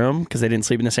her room because they didn't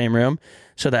sleep in the same room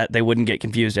so that they wouldn't get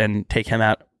confused and take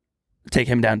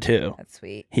him down too. That's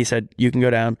sweet. He said, "You can go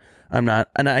down. I'm not."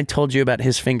 And I told you about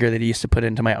his finger that he used to put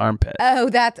into my armpit. Oh,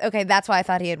 that's okay. That's why I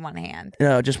thought he had one hand.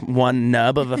 No, just one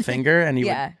nub of a finger, and he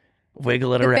Yeah. would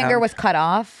wiggle it The around. finger was cut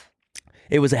off.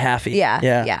 It was a halfy. Yeah.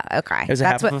 Yeah. Yeah. Okay. It was a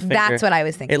that's half what of a finger. that's what I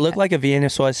was thinking. It looked like a Vienna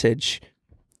sausage.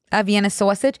 A Vienna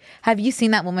sausage. Have you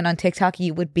seen that woman on TikTok?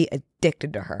 You would be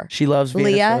addicted to her. She loves Vienna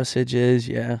Leah? sausages.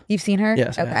 Yeah. You've seen her?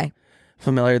 Yes, I have. Okay.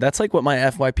 Familiar. That's like what my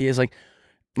FYP is like.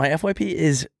 My FYP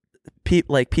is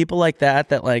people like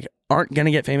that like aren't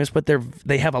gonna get famous, but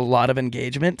they have a lot of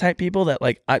engagement type people that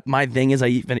like my thing is I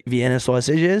eat Vienna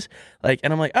sausages, like,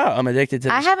 and I'm like, oh, I'm addicted to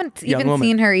this I haven't young even woman.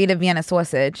 seen her eat a Vienna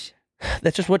sausage.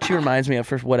 That's just what she reminds me of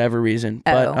for whatever reason.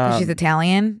 Oh, But 'cause she's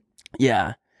Italian.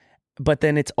 yeah, but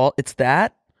then it's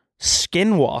that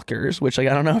skinwalkers, which like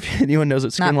I don't know if anyone knows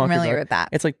what Not skinwalkers familiar are. with that.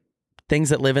 It's like things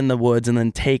that live in the woods and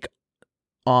then take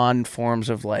on forms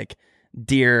of like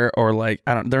deer or like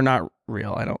they're not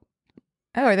real.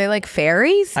 Oh, are they like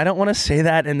fairies? I don't want to say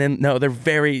that, and then no, they're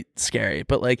very scary.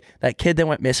 But like that kid that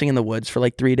went missing in the woods for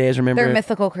like 3 days. Remember? They're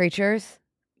mythical creatures.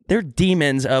 They're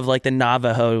demons of like the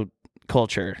Navajo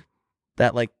culture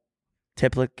that like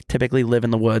typically live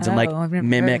in the woods and like I've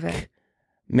never heard of it.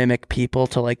 mimic people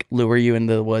to like lure you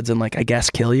into the woods and like I guess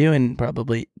kill you and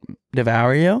probably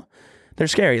devour you. They're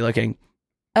scary looking.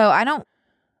 Oh, I don't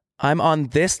I'm on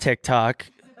this TikTok.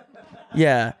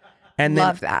 Yeah. And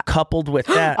love then that. coupled with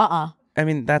that. I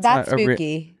mean, that's That's not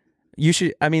spooky. you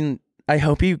should, I mean, I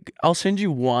hope I'll send you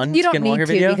one You don't Skinwalker need to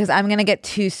video. because I'm going to get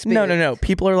too spooked. No.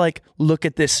 People are like, look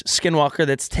at this Skinwalker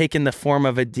that's taken the form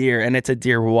of a deer and it's a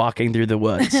deer walking through the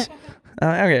woods.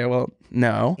 Okay, well,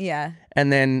 no. Yeah.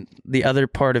 And then the other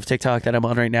part of TikTok that I'm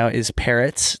on right now is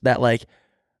parrots that like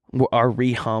are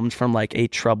rehomed from like a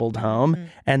troubled home. Mm.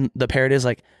 And the parrot is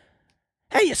like,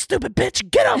 hey, you stupid bitch,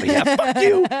 get over here, fuck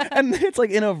you. And it's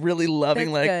like in a really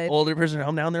loving, That's like good. older person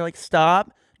home now. And they're like,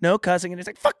 stop, no cussing. And it's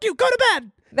like, fuck you, go to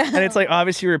bed. And it's like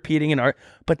obviously repeating an art.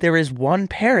 But there is one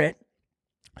parrot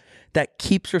that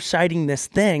keeps reciting this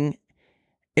thing.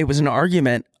 It was an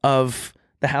argument of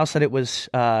the house that it was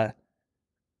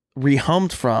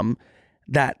rehomed from,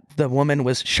 that the woman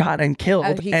was shot and killed.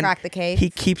 Oh, he and cracked the case? He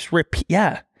keeps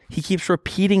he keeps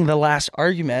repeating the last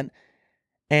argument,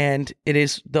 and it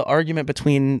is the argument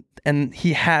between, and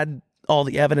he had all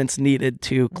the evidence needed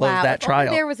to close Wow, that if only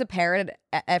trial. there was a parrot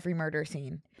at every murder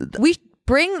scene. We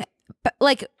bring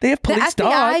like They have the police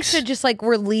FBI dogs. should just like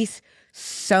release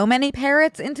so many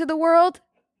parrots into the world.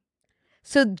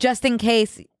 So just in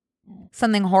case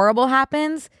something horrible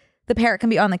happens, the parrot can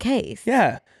be on the case.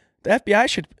 Yeah, the FBI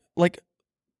should like.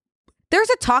 There's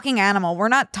a talking animal. We're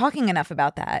not talking enough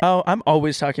about that. Oh, I'm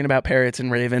always talking about parrots and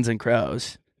ravens and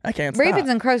crows. I can't stop. Ravens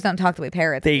and crows don't talk the way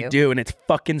parrots They do. do, and it's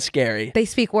fucking scary. They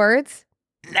speak words.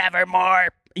 Nevermore.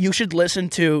 You should listen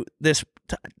to this.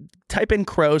 Type in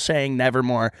crow saying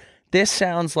nevermore. This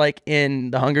sounds like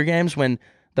in the Hunger Games when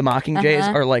the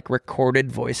Mockingjays are like recorded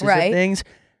voices Right. of things.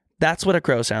 That's what a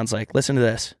crow sounds like. Listen to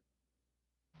this.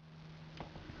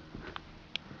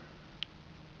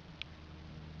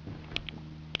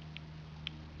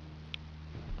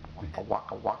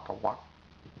 Waka waka waka.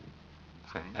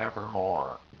 Say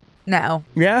nevermore. No,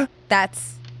 Yeah?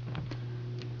 that's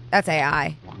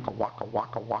AI. Waka waka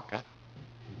waka waka.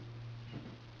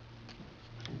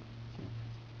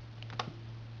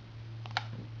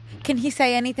 Can he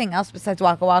say anything else besides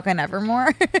Waka Waka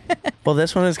Nevermore? Well,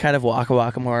 this one is kind of Waka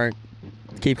Waka more.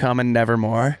 Keep coming,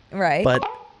 nevermore. Right. But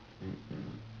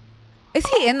Is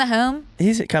he in the home?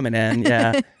 he's coming in,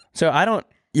 yeah. So I don't,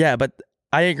 yeah, but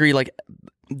I agree. Like,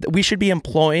 we should be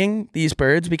employing these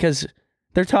birds because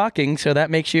they're talking. So that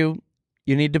makes you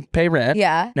need to pay rent.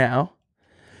 Yeah. Now.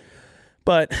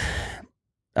 But,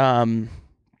 what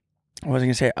was I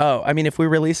gonna say? Oh, I mean, if we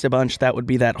released a bunch, that would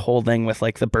be that whole thing with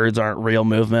like the birds aren't real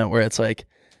movement, where it's like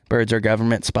birds are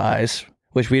government spies,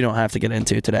 which we don't have to get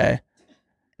into today.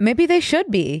 Maybe they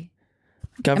should be.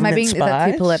 Government Is that too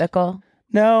spies? political?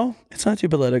 No, it's not too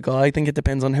political. I think it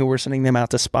depends on who we're sending them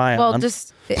out to spy Well, on.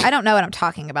 I don't know what I'm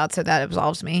talking about, so that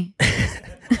absolves me.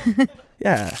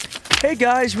 Yeah. Hey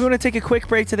guys, we want to take a quick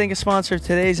break to thank a sponsor of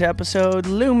today's episode,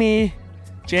 Lumi.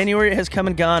 January has come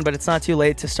and gone, but it's not too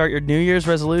late to start your New Year's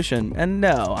resolution. And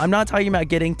no, I'm not talking about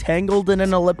getting tangled in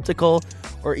an elliptical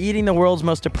or eating the world's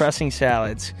most depressing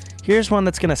salads. Here's one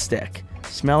that's going to stick.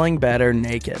 Smelling better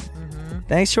naked.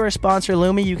 Thanks to our sponsor,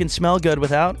 Lumi, you can smell good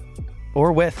without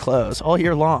or with clothes all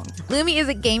year long. Lumi is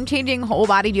a game-changing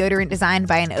whole-body deodorant designed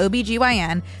by an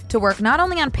OBGYN to work not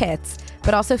only on pits,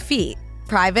 but also feet,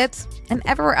 privates, and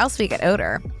everywhere else we get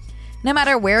odor. No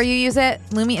matter where you use it,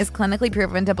 Lumi is clinically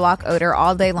proven to block odor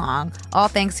all day long, all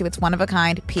thanks to its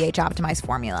one-of-a-kind pH-optimized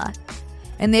formula.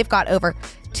 And they've got over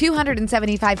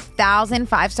 275,000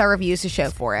 five-star reviews to show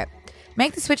for it.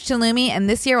 Make the switch to Lumi, and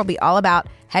this year will be all about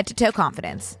head-to-toe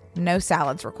confidence. No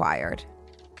salads required.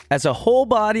 As a whole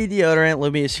body deodorant,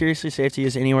 Lumi is seriously safe to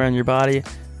use anywhere on your body.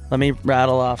 Let me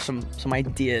rattle off some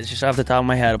ideas just off the top of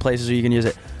my head of places where you can use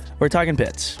it. We're talking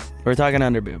pits. We're talking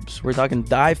underboobs. We're talking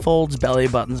thigh folds, belly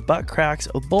buttons, butt cracks,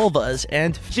 vulvas,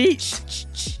 and feet.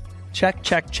 Check,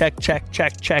 check, check, check,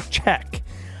 check, check, check.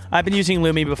 I've been using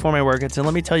Lumi before my workouts, and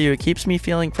let me tell you, it keeps me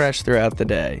feeling fresh throughout the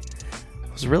day.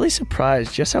 I was really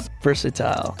surprised just how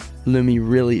versatile Lumi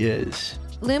really is.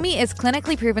 Lumi is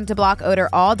clinically proven to block odor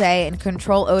all day and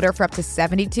control odor for up to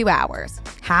 72 hours.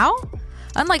 How?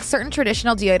 Unlike certain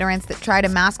traditional deodorants that try to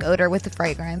mask odor with the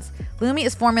fragrance, Lumi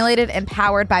is formulated and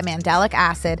powered by mandelic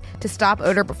acid to stop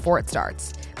odor before it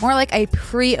starts, more like a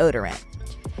pre-odorant.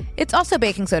 It's also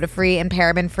baking soda free and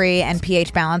paraben free and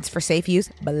pH balanced for safe use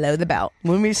below the belt.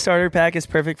 Lumi's starter pack is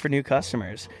perfect for new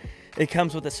customers. It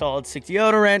comes with a solid stick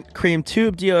deodorant, cream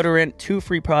tube deodorant, 2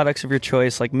 free products of your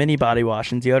choice like mini body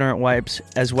wash and deodorant wipes,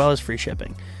 as well as free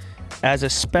shipping. As a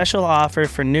special offer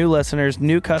for new listeners,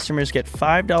 new customers get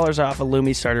 $5 off a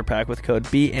Lumi starter pack with code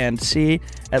B&C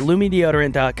at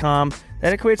LumiDeodorant.com.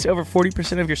 That equates to over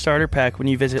 40% of your starter pack when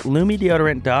you visit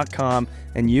LumiDeodorant.com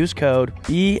and use code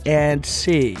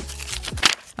B&C.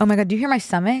 Oh my God, do you hear my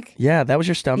stomach? Yeah, that was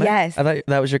your stomach? Yes. I thought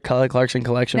that was your Kelly Clarkson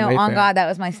collection. No, Wayfair. on God, that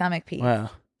was my stomach piece. Wow.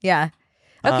 Yeah.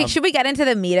 Okay, should we get into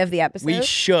the meat of the episode? We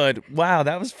should. Wow,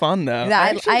 that was fun though. Yeah, I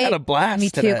actually had a blast Me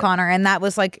too, today. Connor. And that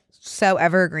was like so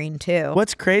evergreen too.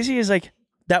 What's crazy is like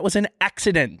that was an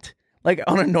accident. Like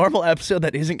on a normal episode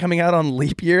that isn't coming out on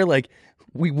leap year, like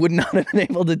we would not have been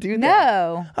able to do that.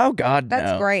 No. Oh God,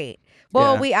 That's no. great.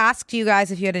 Well, Yeah. we asked you guys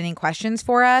if you had any questions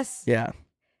for us. Yeah.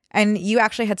 And you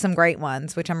actually had some great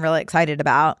ones, which I'm really excited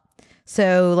about.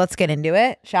 So let's get into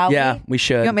it, shall we? Yeah, we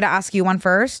should. You want me to ask you one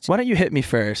first? Why don't you hit me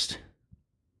first?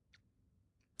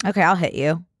 Okay, I'll hit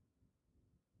you.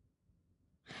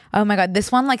 Oh my God,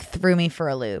 this one like threw me for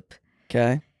a loop.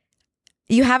 Okay.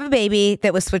 You have a baby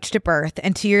that was switched at birth,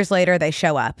 and 2 years later they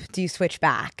show up. Do you switch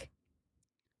back?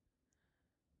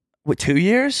 What, 2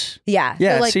 years? Yeah.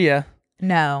 Yeah, So, like, see ya.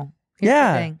 no. Here's the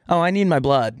Yeah. thing. Oh, I need my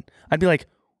blood. I'd be like,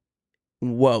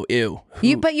 whoa, ew.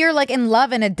 But you're like in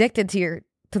love and addicted to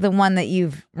the one that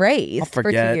you've raised I'll for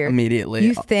forget 2 years. immediately.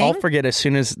 You think? I'll forget as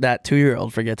soon as that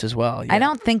 2-year-old forgets as well. I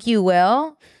don't think you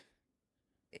will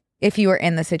if you were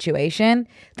in the situation.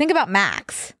 Think about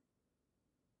Max.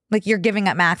 Like you're giving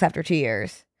up Max after 2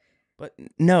 years. But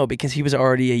no, because he was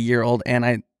already a year old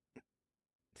and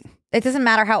It doesn't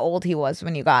matter how old he was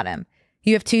when you got him.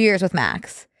 You have 2 years with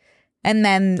Max. And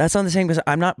then that's not the same because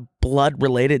I'm not blood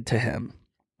related to him.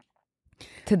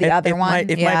 to the other one.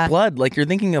 If my blood, like you're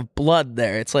thinking of blood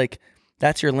there, it's like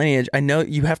that's your lineage. I know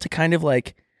you have to kind of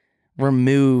like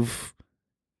remove,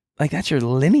 like that's your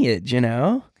lineage, you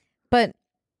know? But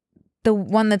the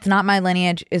one that's not my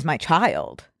lineage is my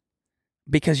child.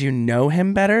 Because you know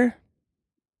him better?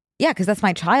 Yeah, because that's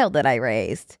my child that I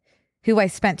raised, who I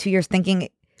spent 2 years thinking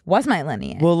was my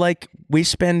lineage. Well, like we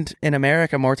spend in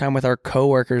America more time with our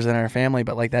coworkers than our family,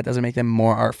 but like that doesn't make them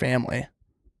more our family.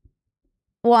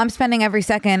 Well, I'm spending every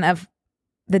second of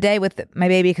the day with my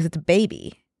baby because it's a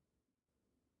baby.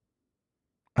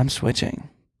 I'm switching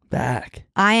back.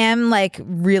 I am like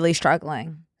really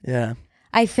struggling. Yeah.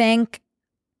 I think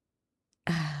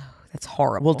that's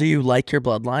horrible. Well, do you like your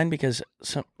bloodline? Because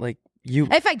you.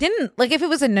 If I didn't, like if it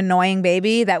was an annoying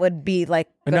baby, that would be like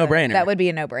A no-brainer. That would be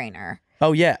a no-brainer.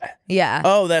 Oh yeah. Yeah.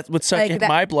 Oh, that would suck. Like If that-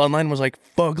 my bloodline was like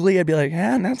fugly, I'd be like,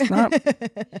 yeah, that's not.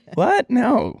 What?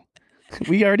 No.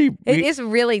 It is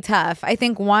really tough. I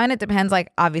think one, it depends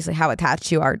like obviously how attached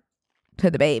you are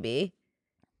to the baby.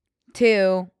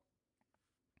 Two,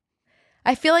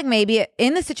 I feel like maybe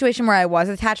in the situation where I was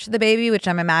attached to the baby, which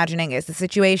I'm imagining is the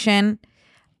situation,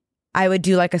 I would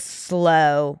do like a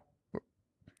slow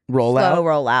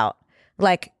rollout.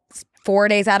 Like 4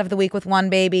 days out of the week with one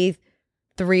baby,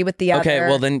 3 with the other. Okay,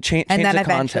 well then change and then the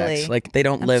eventually- context. Like they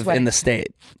don't I'm live sweating. in the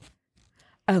state.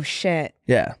 Oh shit.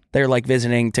 Yeah, they're like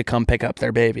visiting to come pick up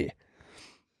their baby.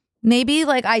 Maybe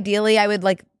like ideally I would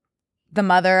like the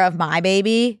mother of my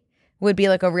baby would be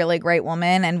like a really great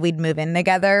woman and we'd move in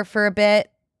together for a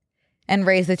bit and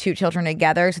raise the 2 children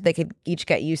together so they could each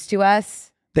get used to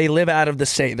us. They live out of the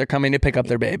state. They're coming to pick up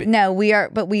their baby. No,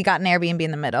 but we got an Airbnb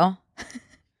in the middle.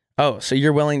 Oh, so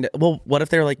you're willing to? Well, what if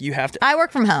they're like you have to? I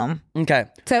work from home. Okay.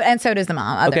 So does the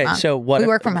mom. Other Okay. mom. So what? We if,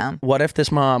 work from home. What if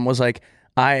this mom was like,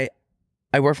 I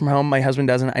work from home. My husband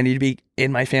doesn't. I need to be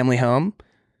in my family home,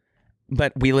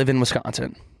 but we live in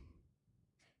Wisconsin.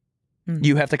 Mhm.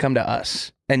 You have to come to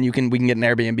us, and we can get an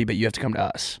Airbnb, but you have to come to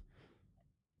us.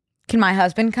 Can my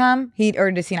husband come?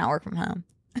 Or does he not work from home?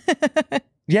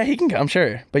 Yeah, he can come,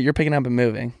 sure, but you're picking up and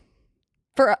moving.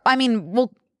 For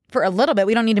a little bit.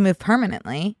 We don't need to move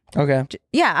permanently. Okay.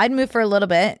 Yeah, I'd move for a little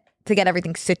bit to get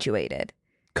everything situated.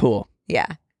 Cool. Yeah.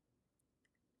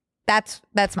 That's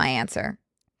my answer.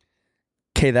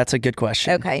 Okay, that's a good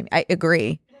question. Okay, I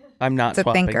agree. I'm not It's a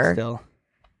swapping thinker. still.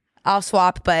 I'll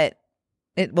swap, but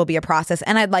it will be a process.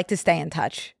 And I'd like to stay in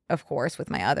touch, of course, with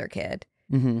my other kid,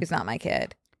 Mm-hmm. who's not my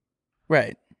kid.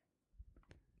 Right.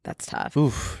 That's tough.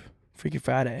 Oof. Freaky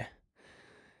Friday.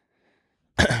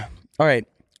 All right.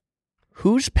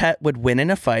 Whose pet would win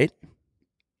in a fight?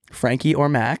 Frankie or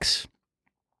Max?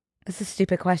 This is a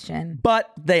stupid question.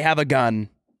 But they have a gun.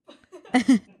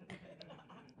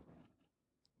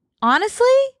 Honestly,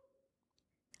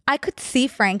 I could see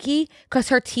Frankie because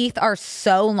her teeth are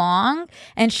so long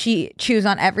and she chews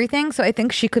on everything. So I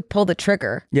think she could pull the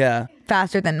trigger Yeah.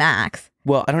 faster than Max.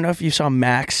 Well, I don't know if you saw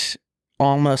Max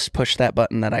almost pushed that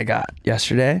button that I got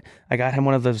yesterday. I got him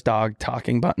one of those dog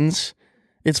talking buttons.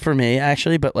 It's for me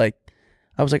actually, but like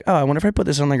I was like, oh, I wonder if I put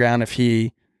this on the ground if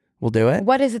he will do it.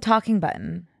 What is a talking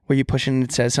button? Where you push it and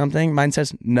it says something. Mine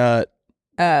says nut.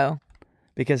 Oh.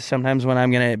 Because sometimes when I'm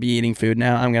going to be eating food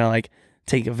now, I'm going to like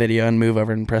take a video and move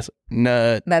over and press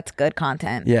nut. That's good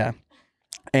content. Yeah.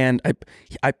 And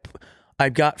I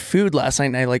got food last night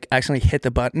and I like accidentally hit the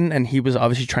button and he was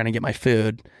obviously trying to get my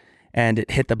food and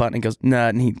it hit the button and goes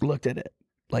nut and he looked at it,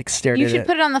 like stared at it. You should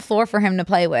put it on the floor for him to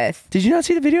play with. Did you not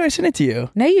see the video? I sent it to you.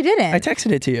 No, you didn't. I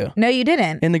texted it to you. No, you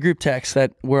didn't. In the group text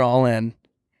that we're all in.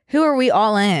 Who are we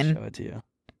all in? Show it to you.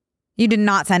 You did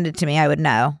not send it to me. I would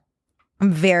know.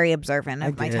 I'm very observant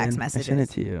of my text messages. I sent it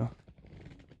to you.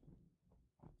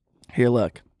 Here,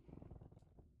 look.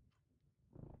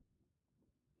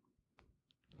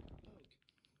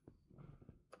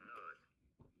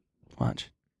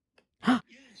 Watch.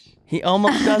 He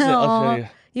almost does it. I'll show you.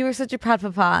 You were such a proud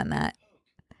papa on that.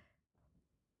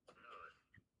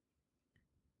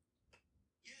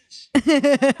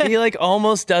 He like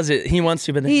almost does it. He wants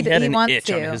to, but then he had an itch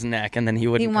to. on his neck and then he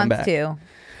wouldn't come back. He wants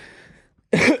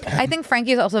to. I think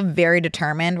Frankie is also very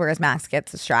determined, whereas Max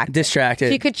gets distracted.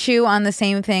 She could chew on the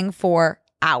same thing for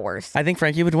hours. I think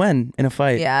Frankie would win in a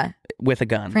fight. Yeah. With a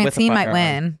gun. Francine might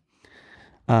win.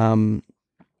 All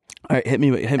right, hit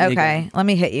me. Okay, again. let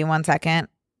me hit you 1 second.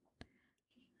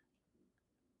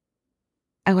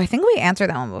 Oh, I think we answered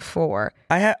that one before.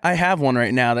 I have one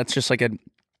right now that's just like a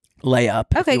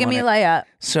layup. Okay, give me a layup.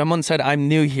 Someone said, I'm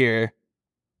new here.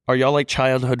 Are y'all like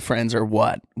childhood friends or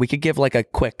what? We could give like a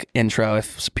quick intro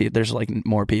if there's like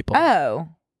more people. Oh,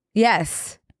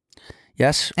 yes.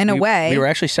 Yes. In a way. We were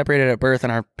actually separated at birth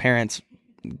and our parents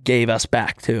gave us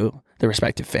back to the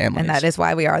respective families. And that is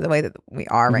why we are the way that we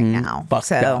are right now.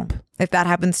 Fucked up. If that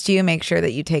happens to you, make sure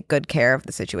that you take good care of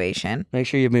the situation. Make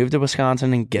sure you move to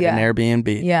Wisconsin and get an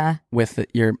Airbnb. Yeah. With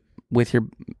your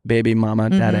baby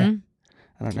mama, daddy.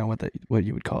 I don't know what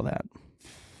you would call that.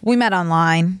 We met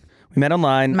online.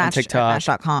 On TikTok.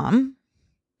 Match.com.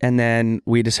 And then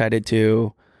we decided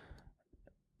to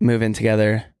move in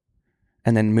together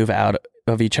and then move out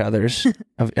of each other's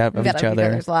of each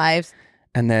other's lives.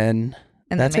 And then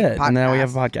that's it. And now we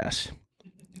have a podcast.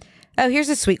 Oh, here's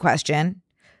a sweet question.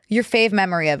 Your fave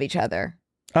memory of each other.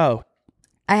 Oh.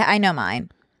 I know mine.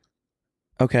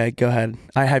 Okay, go ahead.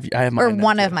 I have mine. Or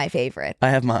one of my favorites. I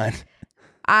have mine.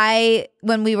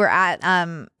 When we were at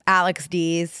Alex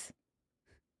D's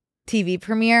TV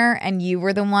premiere and you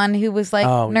were the one who was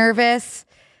like nervous.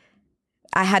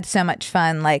 I had so much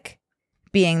fun like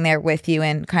being there with you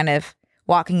and kind of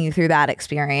walking you through that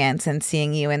experience and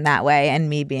seeing you in that way and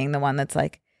me being the one that's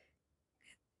like,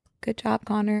 good job,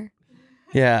 Connor.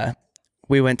 Yeah.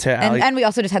 We went to and we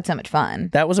also just had so much fun.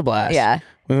 That was a blast. Yeah.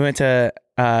 We went to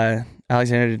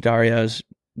Alexander Daddario's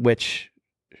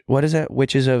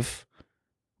Witches of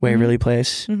Waverly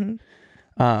Place. Mm-hmm.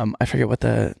 I forget what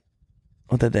the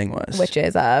thing was.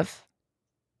 Witches of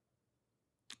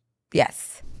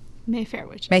Mayfair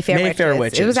Witches. Mayfair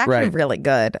Witches. It was actually really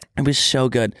good. It was so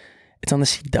good. It's on the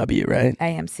CW, right?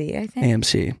 AMC, I think.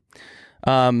 AMC.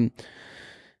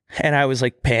 And I was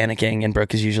like panicking, and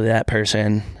Brooke is usually that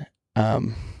person.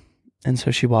 And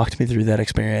so she walked me through that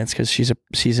experience because she's a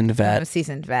seasoned vet. I'm a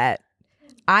seasoned vet.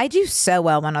 I do so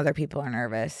well when other people are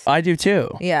nervous. I do too.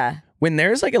 Yeah. When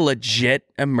there's like a legit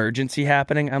emergency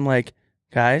happening, I'm like,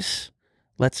 guys,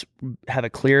 let's have a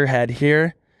clear head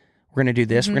here. We're gonna do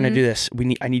this. We're gonna do this.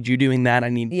 I need you doing that. I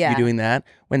need you doing that.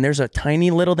 When there's a tiny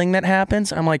little thing that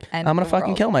happens, I'm like, I'm gonna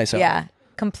fucking kill myself. Yeah,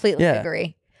 completely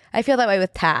agree. I feel that way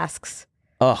with tasks.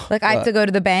 Oh, like I have to go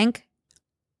to the bank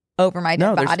over my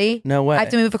dead body. No way. I have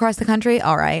to move across the country.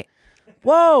 All right.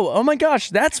 Whoa! Oh my gosh,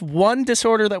 that's one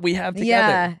disorder that we have together.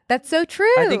 Yeah, that's so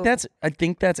true. I think that's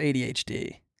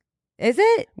ADHD. Is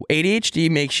it? ADHD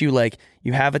makes you like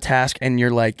you have a task and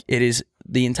you're like it is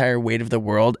the entire weight of the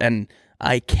world and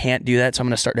I can't do that, so I'm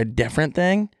going to start a different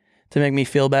thing to make me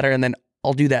feel better, and then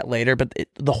I'll do that later. But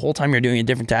the whole time you're doing a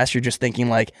different task, you're just thinking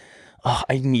like, oh,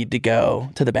 I need to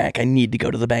go to the bank. I need to go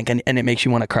to the bank, and it makes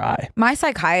you want to cry. My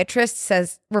psychiatrist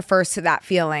refers to that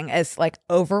feeling as like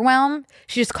overwhelm.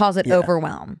 She just calls it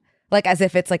overwhelm, like as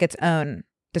if it's like its own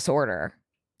disorder,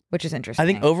 which is interesting. I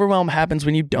think overwhelm happens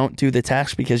when you don't do the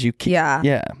task because you keep.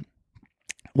 Yeah.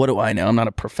 What do I know? I'm not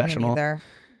a professional. Me neither.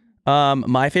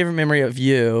 My favorite memory of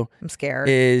you, I'm scared,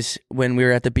 is when we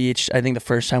were at the beach. I think the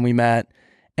first time we met,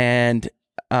 and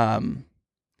our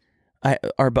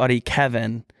buddy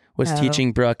Kevin was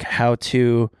teaching Brooke how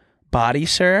to body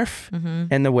surf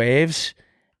in the waves,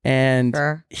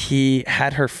 and he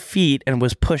had her feet and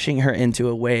was pushing her into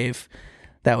a wave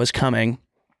that was coming,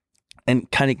 and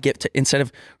kind of get to, instead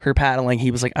of her paddling, he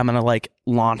was like, I'm going to like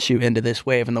launch you into this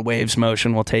wave and the wave's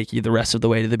motion will take you the rest of the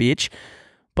way to the beach.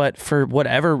 But for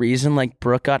whatever reason, like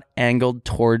Brooke got angled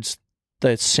towards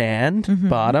the sand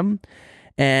bottom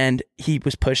and he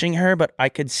was pushing her, but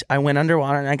I went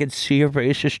underwater and I could see her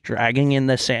face just dragging in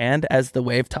the sand as the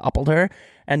wave toppled her.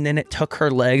 And then it took her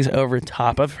legs over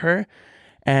top of her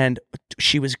and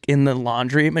she was in the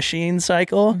laundry machine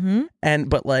cycle.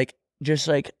 But like, just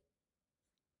like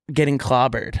getting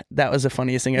clobbered. That was the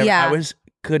funniest thing ever. Yeah.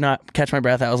 Could not catch my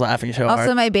breath. I was laughing so hard.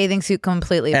 Also, my bathing suit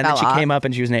completely And fell then she off. came up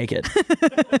and she was naked.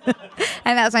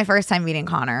 And that was my first time meeting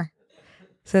Connor.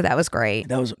 So that was great.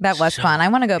 That was so fun. I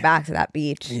want to go back to that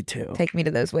beach. Me too. Take me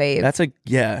to those waves. It's a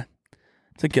good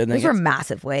thing. Those were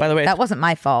massive waves. By the way, that wasn't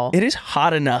my fault. It is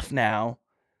hot enough now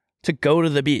to go to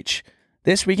the beach.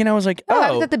 This weekend I was like, I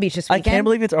was at the beach this weekend. I can't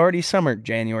believe it's already summer,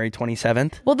 January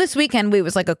 27th. Well, this weekend it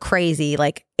was like a crazy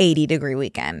 80-degree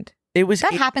weekend. It was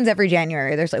that happens every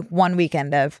January. There's like one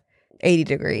weekend of 80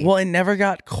 degrees. Well, it never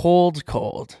got cold.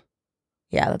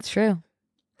 Yeah, that's true.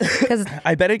 Because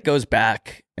I bet it goes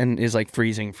back and is like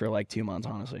freezing for like 2 months,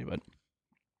 honestly. But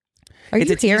are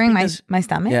you hearing my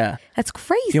stomach? Yeah, that's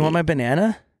crazy. Do you want my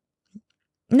banana?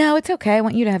 No, it's okay. I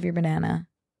want you to have your banana.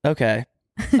 Okay.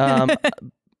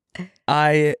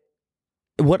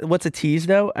 What's a tease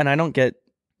though? And I don't get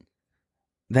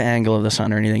the angle of the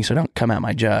sun or anything, so don't come at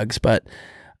my jugs. But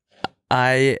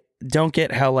I don't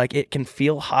get how like it can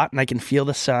feel hot and I can feel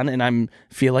the sun and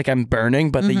feel like I'm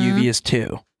burning, but the UV is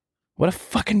too. What a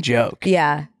fucking joke.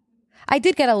 Yeah. I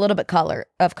did get a little bit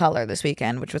of color this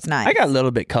weekend, which was nice. I got a little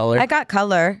bit color. I got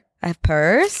color. I have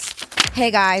purse.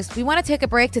 Hey guys, we want to take a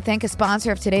break to thank a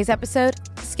sponsor of today's episode,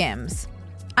 Skims.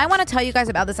 I want to tell you guys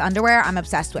about this underwear I'm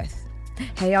obsessed with.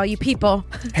 Hey, all you people.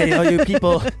 Hey, all you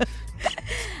people.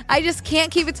 I just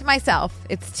can't keep it to myself.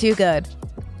 It's too good.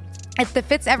 It's the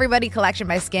Fits Everybody collection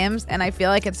by Skims, and I feel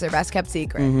like it's their best kept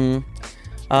secret.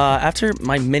 After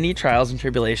my many trials and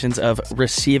tribulations of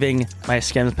receiving my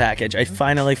Skims package, I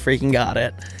finally freaking got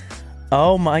it.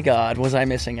 Oh my God, was I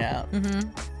missing out?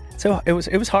 So it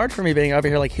was hard for me being over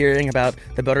here, like hearing about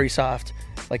the buttery soft,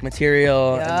 like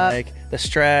material and like the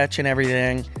stretch and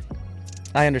everything.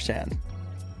 I understand.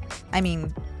 I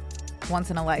mean,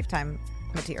 once in a lifetime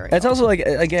material. It's also like,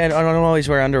 again, I don't always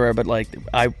wear underwear, but like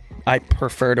I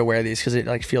prefer to wear these because it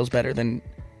like feels better than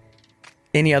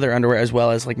any other underwear, as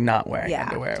well as like not wearing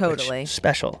underwear. Totally.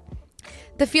 Special.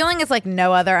 The feeling is like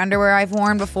no other underwear I've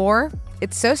worn before.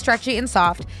 It's so stretchy and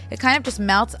soft. It kind of just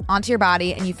melts onto your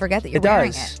body and you forget that you're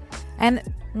wearing it.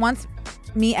 And once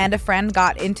me and a friend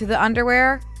got into the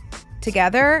underwear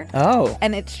together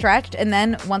and it stretched, and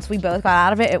then once we both got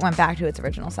out of it, it went back to its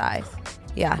original size.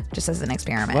 Yeah, just as an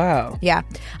experiment. Wow. Yeah.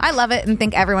 I love it and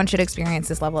think everyone should experience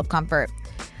this level of comfort.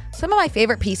 Some of my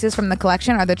favorite pieces from the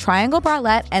collection are the triangle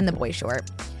bralette and the boy short.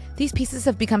 These pieces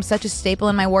have become such a staple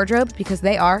in my wardrobe because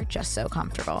they are just so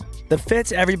comfortable. The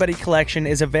Fits Everybody collection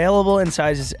is available in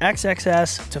sizes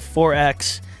XXS to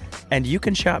 4X, and you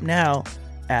can shop now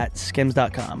at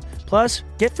skims.com. Plus,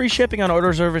 get free shipping on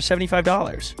orders over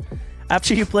 $75.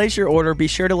 After you place your order, be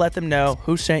sure to let them know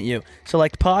who sent you.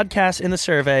 Select podcast in the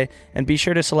survey, and be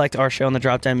sure to select our show in the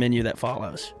drop-down menu that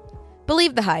follows.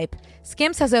 Believe the hype.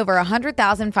 Skims has over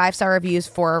 100,000 5-star reviews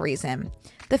for a reason.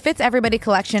 The Fits Everybody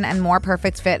collection and more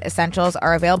perfect fit essentials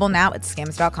are available now at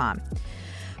skims.com.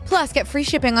 Plus, get free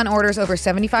shipping on orders over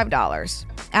 $75.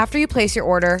 After you place your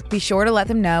order, be sure to let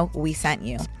them know we sent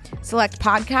you. Select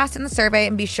podcast in the survey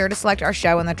and be sure to select our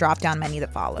show in the drop-down menu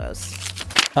that follows.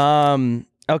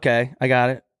 Okay, I got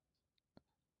it.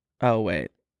 Oh,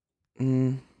 wait.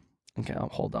 Okay, I'll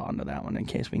hold on to that one in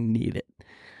case we need it.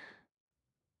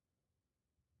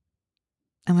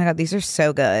 Oh my God, these are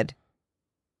so good.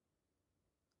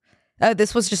 Oh,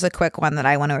 this was just a quick one that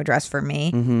I want to address for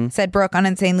me. Said Brooke on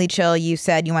Insanely Chill, you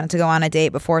said you wanted to go on a date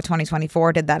before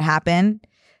 2024. Did that happen?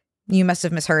 You must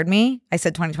have misheard me. I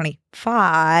said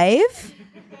 2025.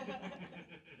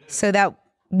 So that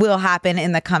will happen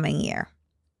in the coming year.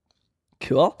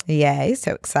 Cool. Yay,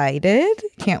 so excited.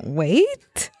 Can't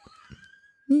wait.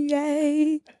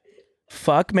 Yay.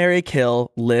 Fuck, marry,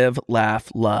 kill, live,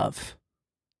 laugh, love.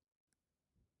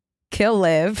 Kill,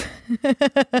 live.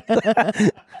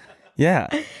 Yeah.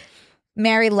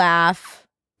 Marry, laugh.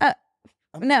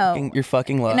 No. You're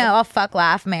fucking love. No, I'll fuck,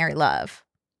 laugh, marry, love.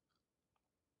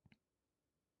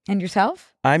 And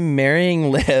yourself? I'm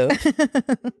marrying Liv.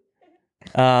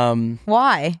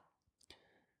 Why?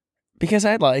 Because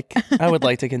I would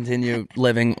like to continue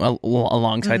living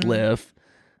alongside Liv.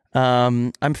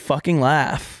 I'm fucking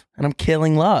laugh and I'm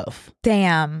killing love.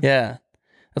 Damn. Yeah.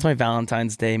 That's my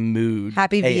Valentine's Day mood.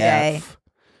 Happy V-Day.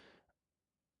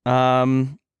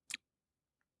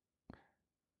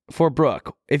 for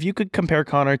Brooke, if you could compare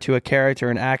Connor to a character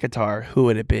in ACOTAR, who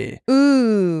would it be?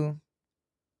 Ooh.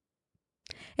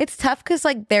 It's tough because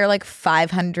like they're like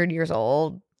 500 years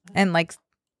old and like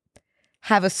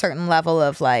have a certain level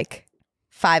of like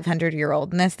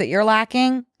 500-year-oldness that you're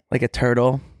lacking. Like a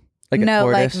turtle? Like a no,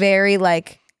 tortoise? like very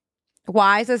like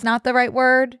wise is not the right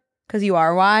word because you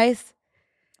are wise,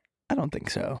 I don't think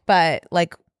so. but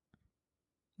like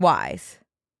wise.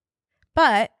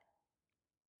 But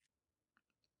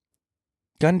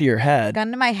Gun to your head.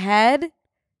 gun to my head.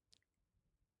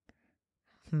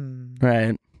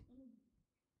 Right.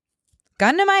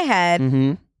 Gun to my head.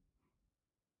 Mm-hmm.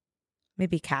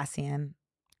 Maybe Cassian.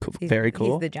 Cool. He's- Very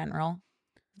cool. He's the general,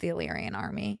 the Illyrian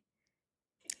army.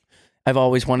 I've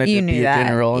always wanted You to knew be that. a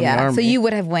general in yeah. the army. So you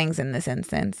would have wings in this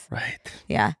instance. Right.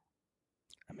 Yeah.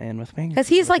 A man with wings. Because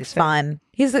he's is what like they say. fun.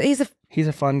 He's a He's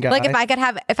a fun guy. like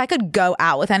if I could go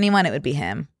out with anyone, it would be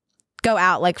him. Go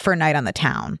out like for a night on the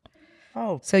town.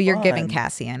 Oh, So you're giving fun.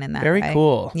 Cassian in that Very way.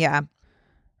 cool. Yeah.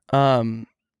 Um,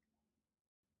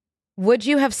 Would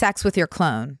you have sex with your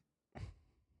clone?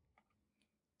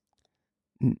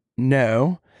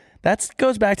 no, that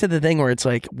goes back to the thing where it's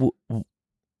like,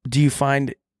 do you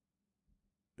find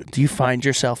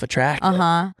yourself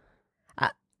attractive?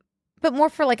 But more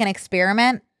for like an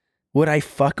experiment. Would I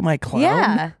fuck my clone?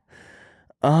 Yeah.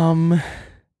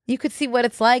 You could see what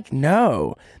it's like.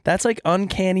 No, that's like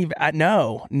uncanny.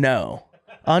 No,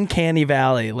 uncanny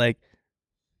valley. Like,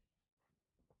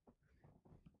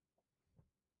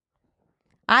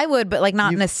 I would, but like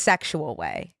not You- in a sexual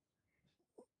way.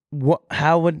 what?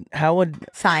 How would?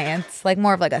 Science, like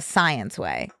more of like a science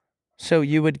way. So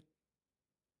you would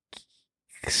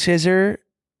scissor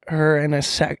her in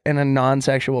a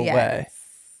non-sexual way. Yes.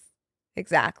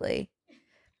 Exactly.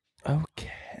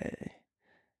 Okay.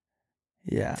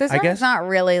 Yeah. So I guess it's not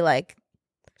really like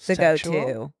the sexual?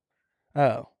 go-to.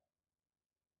 Oh.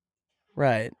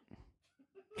 Right.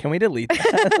 Can we delete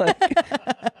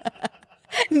that?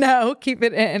 No, keep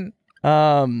it in.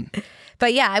 Like,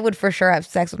 But yeah, I would for sure have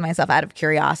sex with myself out of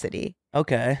curiosity.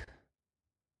 okay.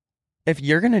 If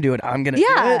you're gonna do it, I'm gonna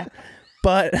Yeah. do it.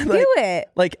 But like, Do it.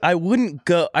 like I wouldn't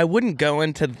go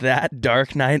into that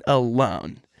dark night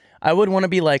alone. I would want to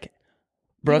be like,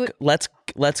 Brooke, let's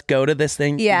go to this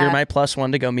thing. Yeah. You're my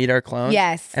 +1 to go meet our clone.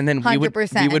 Yes. And then we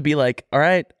 100%. would be like, all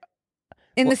right,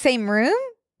 In the same room?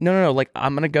 no, like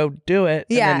I'm gonna go do it.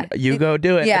 Yeah. And then you go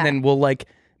do it. Yeah. And then we'll like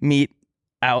meet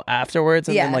out afterwards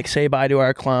and then Yeah. like say bye to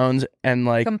our clones and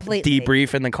like Completely.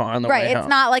 debrief in the car on the Right. way It's home.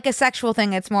 not like a sexual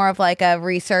thing. It's more of like a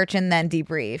research and then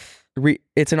debrief.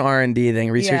 It's an R&D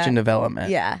thing, research Yeah. and development.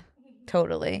 Yeah.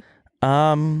 Totally.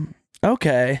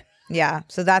 Okay. Yeah.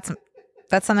 So that's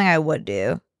something I would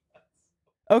do.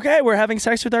 Okay, we're having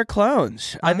sex with our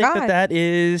clones. I Oh, think God. that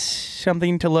is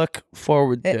something to look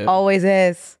forward It to. always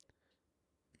is.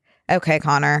 Okay,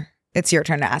 Connor. It's your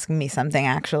turn to ask me something,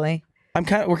 actually. I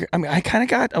kind of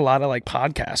got a lot of like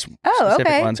podcast Oh, specific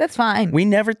okay. ones. That's fine. We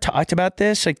never talked about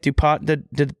this. Like, do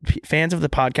fans of the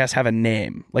podcast have a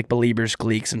name? Like Beliebers,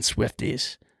 Gleeks, and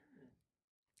Swifties?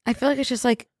 I feel like it's just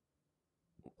like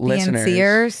Listeners.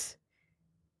 BNCers.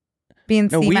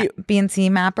 BNC, No, BNC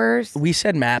mappers. We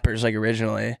said mappers like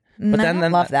originally. No, But I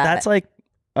then love that. That's like,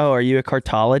 oh, are you a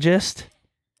cartologist?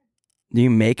 Do you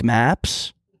make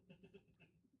maps?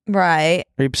 Right.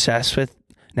 Are you obsessed with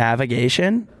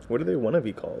navigation? What do they want to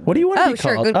be called? What do you want to Oh, be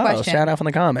sure, called? good question. Sound off in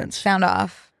the comments. Sound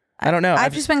off. I don't know.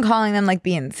 I've just been calling them like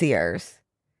BNCers.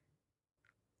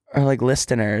 Or like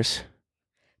listeners.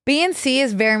 BNC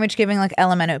is very much giving like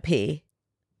LMNOP.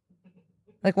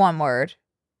 Like one word.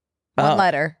 One Oh.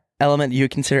 letter. Element, you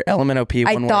consider element OP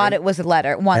I one thought word? it was a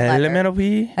letter. One letter. Element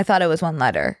OP? I thought it was one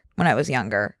letter when I was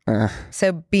younger.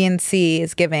 So BNC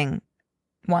is giving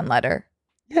one letter.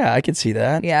 Yeah, I could see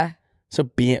that. Yeah. So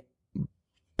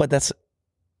but that's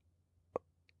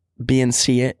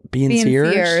BNCers?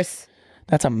 BNCers.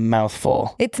 That's a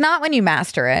mouthful. It's not when you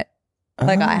master it.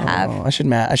 Like I have. I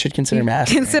should consider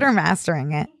mastering. Consider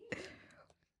mastering it.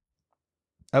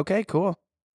 Okay, cool.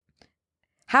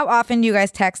 How often do you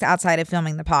guys text outside of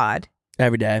filming the pod?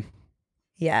 Every day.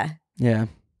 Yeah. Yeah.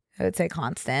 I would say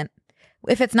constant.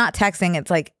 If it's not texting, it's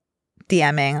like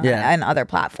DMing and other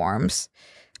platforms.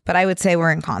 But I would say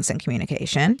we're in constant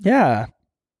communication. Yeah.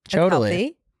 That's Totally.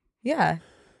 healthy. Yeah.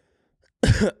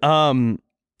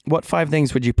 What 5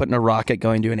 things would you put in a rocket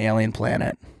going to an alien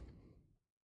planet?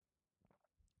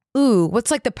 Ooh,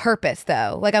 what's like the purpose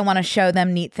though? Like I want to show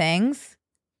them neat things.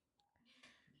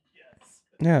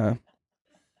 Yeah.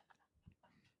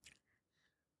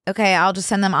 Okay, I'll just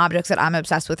send them objects that I'm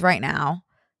obsessed with right now.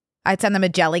 I'd send them a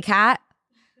jelly cat.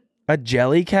 A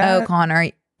jelly cat? Oh,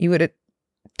 Connor, you would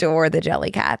adore the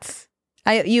jelly cats.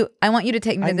 I want you to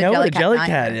take me I to the know what a Jellycat Jellycat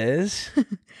Diner. is.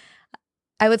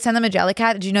 I would send them a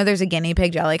Jellycat. Did you know there's a guinea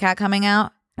pig Jellycat coming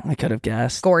out? I could have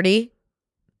guessed. Gordy.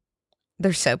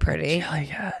 They're so pretty.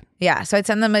 Jellycat. Yeah, so I'd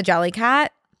send them a Jellycat.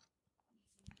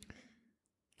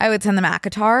 I would send them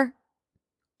Akatar.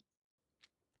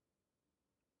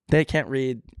 They can't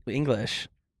read English.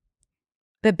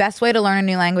 The best way to learn a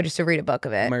new language is to read a book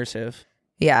of it. Immersive.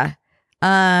 Yeah.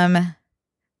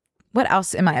 What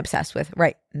else am I obsessed with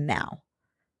right now?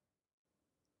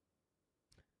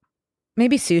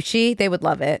 Maybe sushi. They would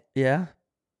love it. Yeah.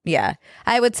 Yeah.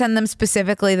 I would send them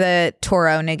specifically the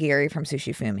Toro Nigiri from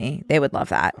Sushi Fumi. They would love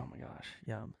that. Oh my gosh.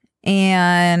 Yum.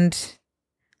 And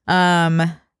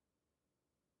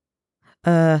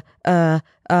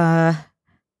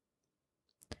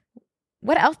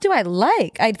what else do I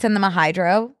like? I'd send them a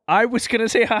hydro. I was gonna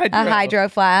say hydro. A hydro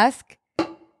flask.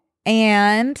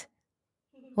 And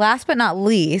last but not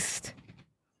least,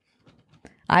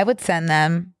 I would send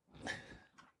them.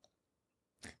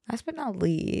 Last but not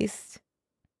least,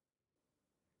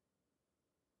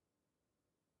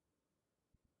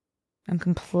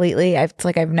 it's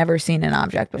like I've never seen an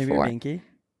object Maybe before. your binky?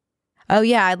 Oh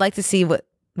yeah, I'd like to see what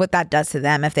that does to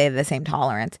them if they have the same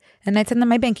tolerance. And I'd send them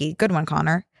my binky. Good one,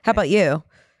 Connor. How about you?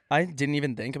 I didn't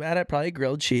even think about it. Probably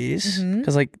grilled cheese. Mhm.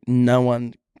 Because like no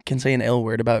one can say an ill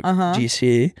word about Uh-huh.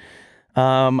 GC.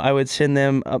 I would send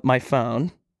them my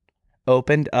phone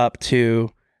opened up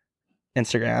to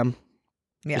Instagram.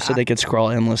 Yeah. Just so they could scroll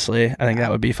endlessly. I think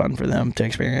that would be fun for them to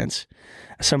experience.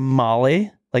 Some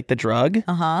Molly, like the drug.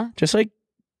 Just like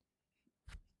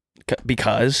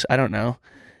because I don't know.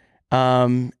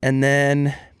 And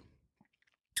then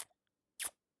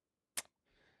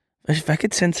if I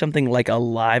could send something like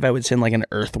alive, I would send like an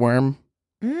earthworm.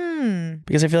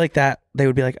 Because I feel like that they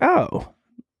would be like, oh,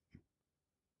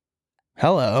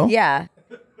 hello. Yeah.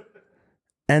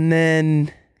 And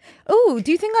then Ooh,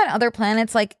 do you think on other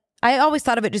planets, like, I always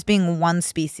thought of it just being one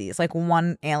species, like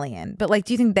one alien. But like,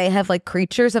 do you think they have like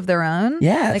creatures of their own?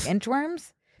 Yeah. Like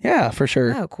inchworms? yeah, for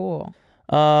sure. Oh, cool.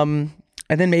 And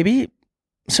then maybe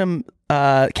some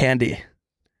candy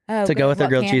Oh, to go with their what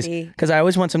grilled cheese. candy? Because I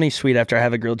always want something sweet after I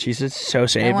have a grilled cheese. It's so I want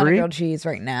a savory. grilled cheese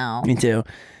right now. Me too.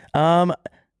 Oh my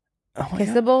God.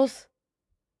 Kissables?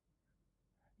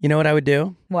 You know what I would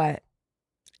do? What?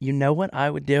 You know what I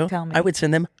would do? Tell me. I would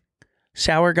send them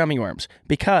sour gummy worms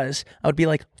because I would be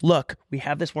like, look, we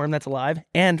have this worm that's alive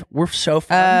and we're so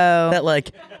fun that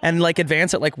like, and like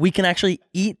advance it. Like we can actually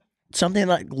eat something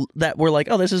like that. We're like,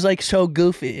 oh, this is like so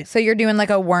goofy. So you're doing like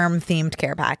a worm themed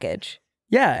care package.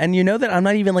 Yeah. And you know that I'm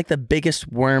not even like the biggest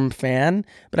worm fan,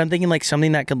 but I'm thinking like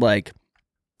something that could like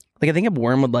I think a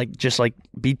worm would like just like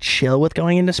be chill with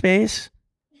going into space.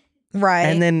 Right.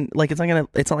 And then like, it's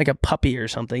not like a puppy or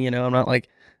something, you know, I'm not like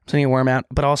sending a worm out,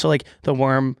 but also like the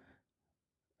worm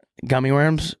gummy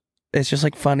worms. It's just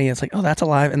like funny. It's like, oh, that's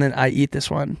alive. And then I eat this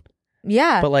one.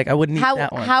 Yeah. But like, I wouldn't eat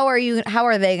that one. How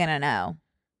are they going to know?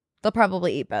 They'll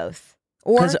probably eat both.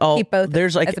 Or keep both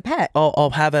there's like, as a pet. I'll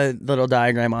have a little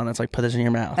diagram on that's like, put this in your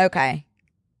mouth. Okay.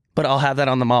 But I'll have that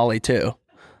on the Molly too.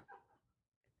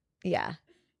 Yeah.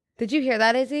 Did you hear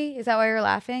that, Izzy? Is that why you're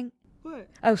laughing? What?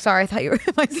 Oh, sorry. I thought you were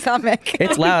in my stomach.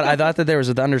 It's loud. I thought that there was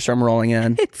a thunderstorm rolling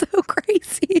in. It's so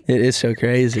crazy. It is so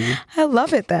crazy. I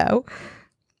love it though.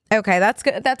 Okay, that's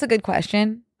good. That's a good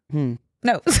question.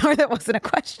 No, sorry, that wasn't a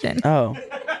question. Oh.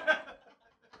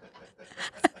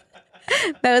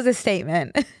 That was a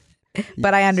statement.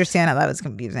 But I understand how that was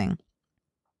confusing.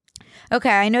 Okay,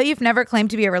 I know you've never claimed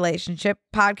to be a relationship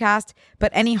podcast,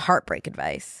 but any heartbreak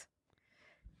advice?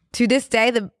 To this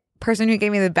day, the person who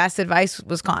gave me the best advice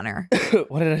was Connor.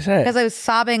 What did I say? Because I was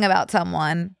sobbing about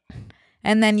someone.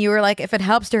 And then you were like, if it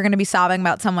helps, you're going to be sobbing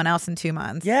about someone else in 2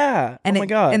 months. Yeah. And oh my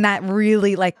God. And that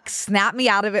really like snapped me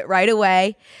out of it right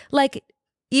away. Like,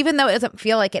 even though it doesn't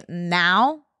feel like it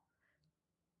now,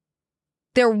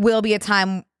 there will be a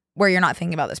time where you're not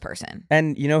thinking about this person.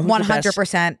 And you know who's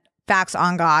 100% facts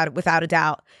on God, without a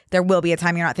doubt. There will be a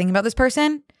time you're not thinking about this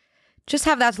person. Just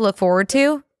have that to look forward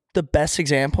to. the best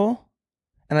example,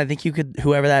 and I think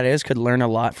whoever that is could learn a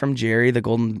lot from Jerry, the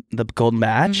golden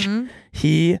batch. Mm-hmm.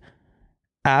 He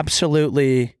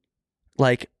absolutely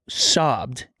like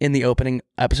sobbed in the opening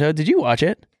episode. Did you watch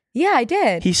it? Yeah, I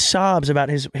did. He sobs about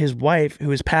his wife who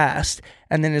has passed,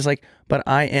 and then is like, but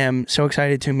I am so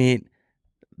excited to meet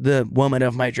the woman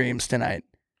of my dreams tonight.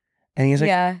 And he's like,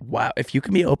 Yeah. wow, if you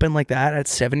can be open like that at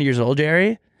 70 years old,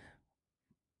 Jerry,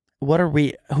 who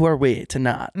are we to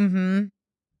not? Mm-hmm.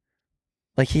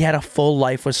 Like, he had a full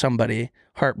life with somebody,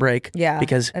 heartbreak. Yeah,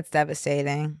 because that's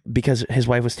devastating. Because his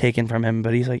wife was taken from him,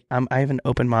 but he's like, I have an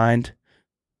open mind.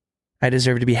 I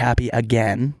deserve to be happy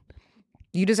again.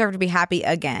 You deserve to be happy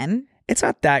again. It's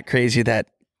not that crazy that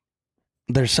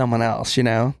there's someone else, you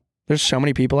know? There's so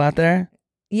many people out there.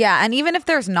 Yeah, and even if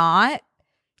there's not,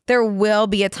 there will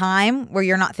be a time where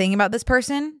you're not thinking about this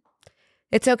person.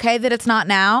 It's okay that it's not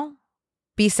now.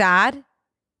 Be sad,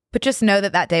 but just know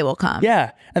that day will come.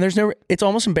 Yeah, and it's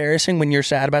almost embarrassing when you're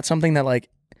sad about something that like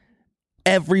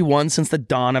everyone since the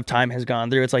dawn of time has gone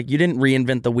through. It's like you didn't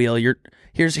reinvent the wheel.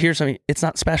 Here's something. It's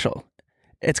not special.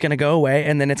 It's gonna go away,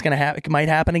 and then it might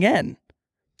happen again.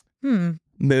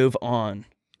 Move on.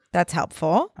 That's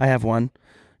helpful. I have one.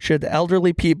 Should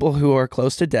elderly people who are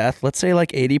close to death, let's say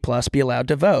like 80 plus, be allowed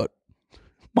to vote?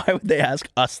 Why would they ask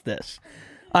us this?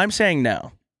 I'm saying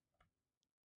no.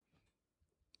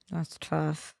 That's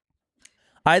tough.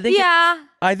 I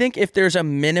think if there's a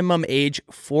minimum age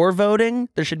for voting,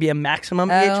 there should be a maximum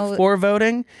age for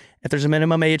voting. If there's a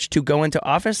minimum age to go into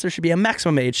office, there should be a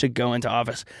maximum age to go into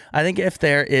office. I think if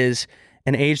there is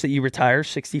an age that you retire,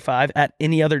 65, at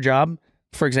any other job,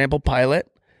 for example, pilot,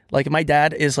 like my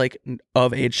dad is like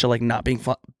of age to like not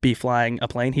be flying a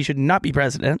plane. He should not be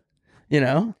president, you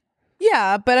know?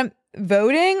 Yeah, but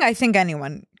voting, I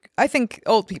think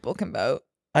old people can vote.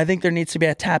 I think there needs to be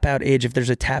a tap out age if there's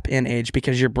a tap in age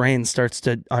because your brain starts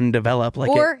to undevelop.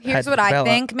 Or here's what I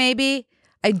think maybe.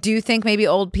 I do think maybe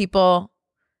old people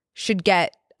should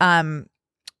get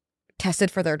tested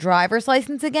for their driver's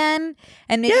license again.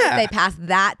 And maybe if they pass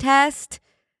that test,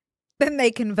 then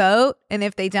they can vote. And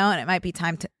if they don't, it might be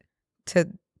time to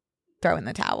throw in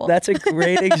the towel. That's a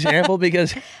great example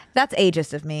because... That's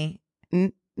ageist of me.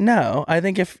 No, I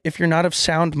think if you're not of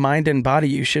sound mind and body,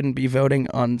 you shouldn't be voting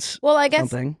on I guess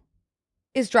something.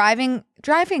 Is driving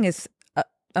is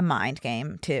a mind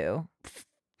game too.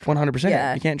 100%.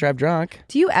 Yeah. You can't drive drunk.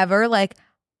 Do you ever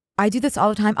I do this all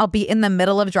the time. I'll be in the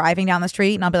middle of driving down the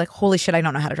street and I'll be like, holy shit, I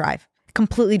don't know how to drive.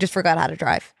 Completely just forgot how to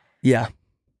drive. Yeah.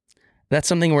 That's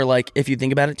something where like, if you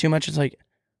think about it too much, it's like,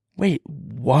 wait,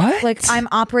 what? Like I'm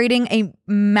operating a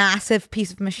massive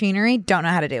piece of machinery, don't know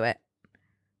how to do it.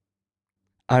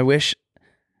 I wish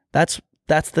that's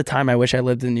the time I wish I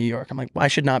lived in New York. I'm like, well, I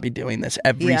should not be doing this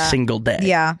every single day.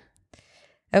 Yeah.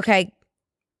 Okay.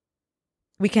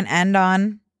 We can end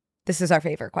on, this is our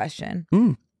favorite question.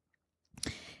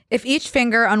 If each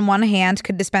finger on one hand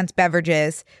could dispense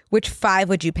beverages, which 5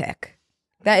 would you pick?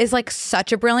 That is like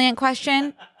such a brilliant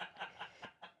question.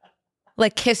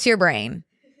 Like kiss your brain.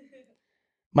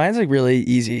 Mine's like really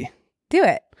easy. Do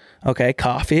it. Okay.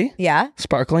 Coffee. Yeah.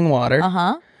 Sparkling water.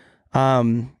 Uh-huh.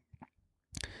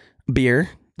 Beer,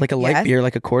 like a light beer,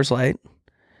 like a Coors Light,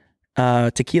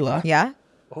 tequila. Yeah.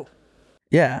 Oh.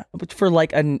 Yeah. For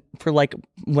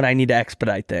when I need to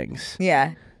expedite things.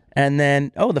 Yeah. And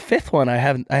then, the 5th one I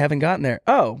haven't gotten there.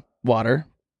 Oh, water.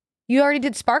 You already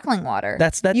did sparkling water.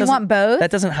 You want both?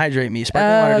 That doesn't hydrate me.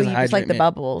 Sparkling water doesn't hydrate me. You just like the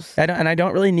bubbles. I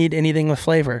don't really need anything with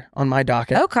flavor on my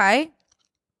docket. Okay.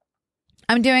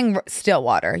 I'm doing still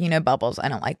water. Bubbles. I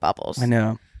don't like bubbles. I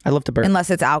know. I love to burp.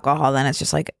 Unless it's alcohol, then it's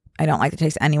just like, I don't like the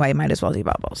taste anyway. Might as well do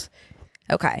bubbles.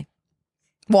 Okay.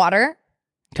 Water.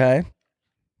 Okay.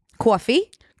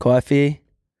 Coffee.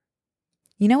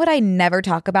 You know what I never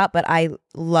talk about, but I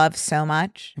love so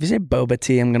much? If you say boba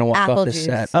tea, I'm going to walk apple off the juice.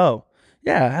 set. Oh,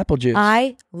 yeah, apple juice.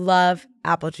 I love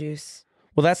apple juice.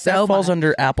 Well, that falls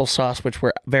under applesauce, which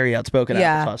we're very outspoken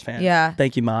applesauce fans. Yeah.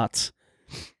 Thank you, Mott's.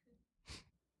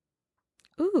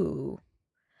 Ooh.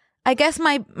 I guess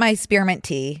my spearmint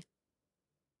tea.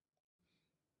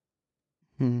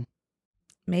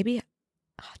 Maybe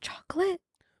hot chocolate?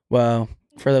 Well,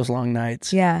 for those long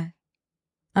nights. Yeah.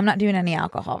 I'm not doing any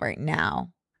alcohol right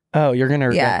now. Oh, you're going to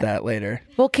regret that later.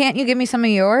 Well, can't you give me some of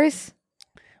yours?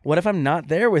 What if I'm not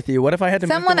there with you? What if I had to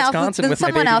move to Wisconsin with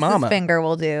my baby mama? Someone else's finger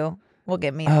will do. Will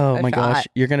give me Oh my gosh.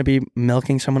 You're going to be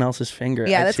milking someone else's finger.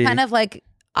 Yeah, that's kind of like,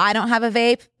 I don't have a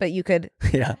vape, but you could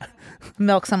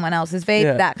milk someone else's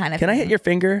vape, that kind of thing. Can I hit your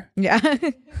finger? Yeah.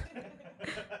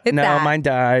 No, mine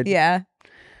died. Yeah.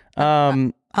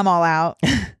 I'm all out.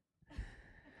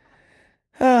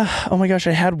 Oh my gosh,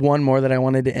 I had one more that I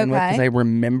wanted to end with because I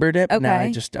remembered it, but now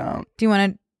I just don't. Do you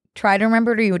want to try to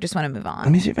remember it or you just want to move on?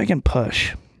 Let me see if I can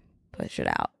push it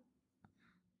out.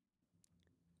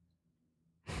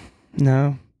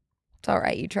 No. It's all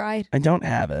right. You tried. I don't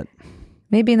have it.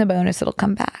 Maybe in the bonus it'll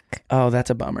come back. Oh, that's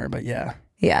a bummer, but yeah.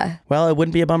 Yeah. Well, it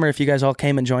wouldn't be a bummer if you guys all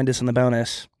came and joined us in the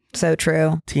bonus. So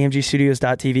true.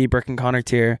 TMGstudios.tv, Brooke and Connor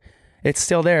tier. It's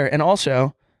still there. And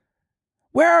also,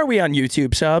 where are we on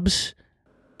YouTube subs?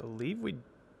 Believe we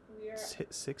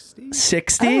hit 60?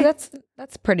 60? Oh,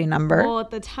 that's a pretty number. Well,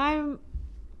 at the time,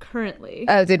 currently.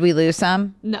 Oh, did we lose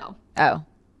some? No. Oh.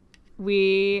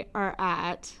 We are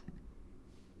at,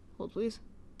 hold please.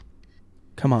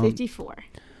 Come on. 54.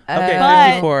 Okay, But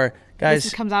 54. Guys,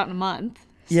 this comes out in a month.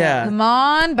 yeah. Come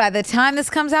on. By the time this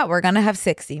comes out, we're going to have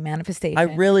 60 manifestation. I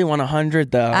really want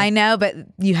 100 though. I know, but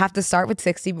you have to start with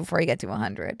 60 before you get to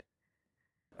 100.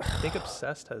 I think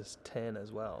Obsessed has 10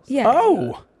 as well. So Yeah.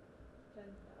 Oh,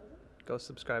 go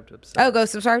subscribe to Obsessed. Oh, go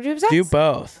subscribe to Obsessed? do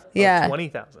both. Yeah.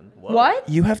 20,000. Whoa. What?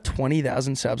 You have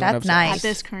 20,000 subs on That's Obsessed. nice. At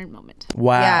this current moment.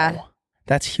 Wow. Yeah.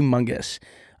 That's humongous.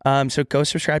 So go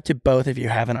subscribe to both if you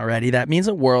haven't already. That means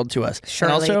a world to us. And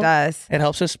Surely also, it does. It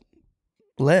helps us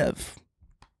live.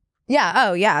 Yeah.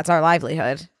 Oh, yeah. It's our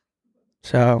livelihood.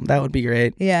 So that would be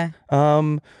great. Yeah.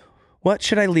 What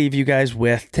should I leave you guys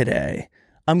with today?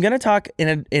 I'm gonna talk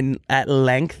in at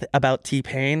length about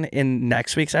T-Pain in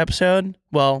next week's episode.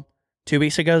 Well, 2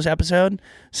 weeks ago's episode.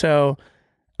 So,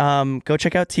 go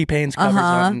check out T-Pain's covers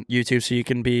on YouTube so you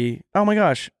can be. Oh my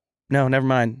gosh, no, never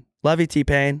mind. Love you,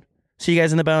 T-Pain. See you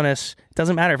guys in the bonus. It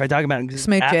doesn't matter if I talk about it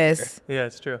Smooches. after. Yeah,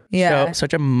 it's true. Yeah. So,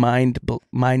 such a mind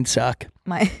suck.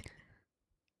 My.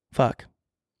 Fuck.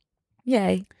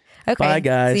 Yay. Okay. Bye,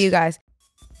 guys. See you guys.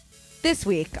 This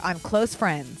week on Close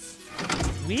Friends.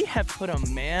 We have put a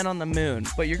man on the moon,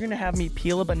 but you're gonna have me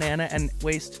peel a banana and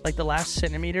waste like the last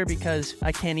centimeter because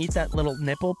I can't eat that little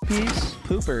nipple piece?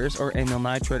 Poopers or amyl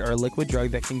nitrate are a liquid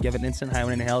drug that can give an instant high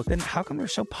when inhaled. Then how come they're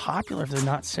so popular if they're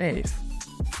not safe?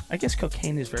 I guess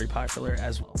cocaine is very popular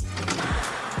as well.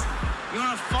 You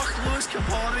wanna fuck Louis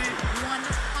Capaldi?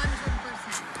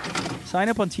 100%. Sign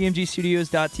up on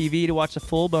tmgstudios.tv to watch the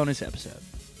full bonus episode.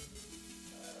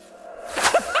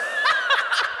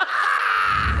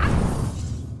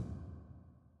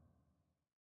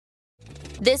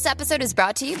 This episode is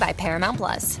brought to you by Paramount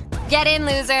Plus. Get in,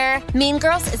 loser! Mean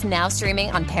Girls is now streaming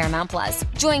on Paramount Plus.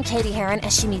 Join Katie Heron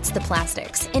as she meets the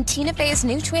plastics in Tina Fey's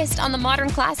new twist on the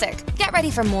modern classic. Get ready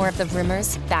for more of the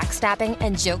rumors, backstabbing,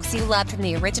 and jokes you loved from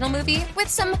the original movie with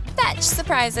some fetch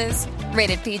surprises.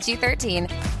 Rated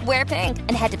PG-13. Wear pink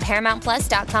and head to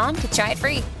ParamountPlus.com to try it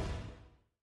free.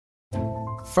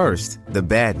 First, the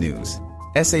bad news.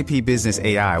 SAP Business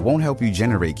AI won't help you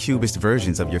generate cubist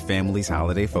versions of your family's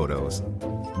holiday photos.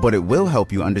 But it will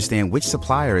help you understand which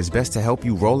supplier is best to help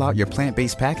you roll out your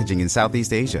plant-based packaging in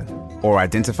Southeast Asia, or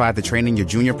identify the training your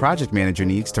junior project manager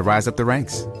needs to rise up the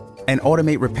ranks, and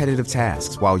automate repetitive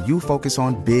tasks while you focus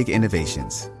on big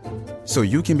innovations, so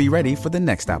you can be ready for the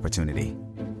next opportunity.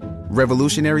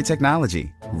 Revolutionary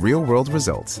technology, real-world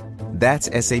results. That's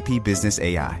SAP Business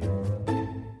AI.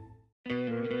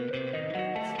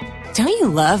 Don't you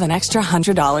love an extra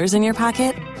 $100 in your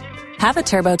pocket? Have a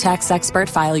TurboTax expert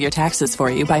file your taxes for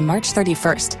you by March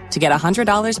 31st to get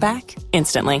 $100 back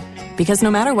instantly. Because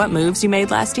no matter what moves you made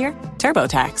last year,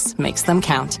 TurboTax makes them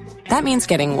count. That means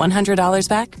getting $100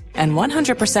 back and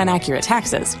 100% accurate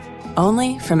taxes,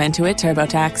 only from Intuit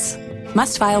TurboTax.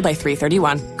 Must file by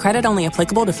 3/31. Credit only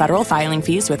applicable to federal filing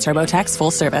fees with TurboTax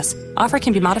full service. Offer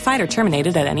can be modified or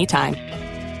terminated at any time.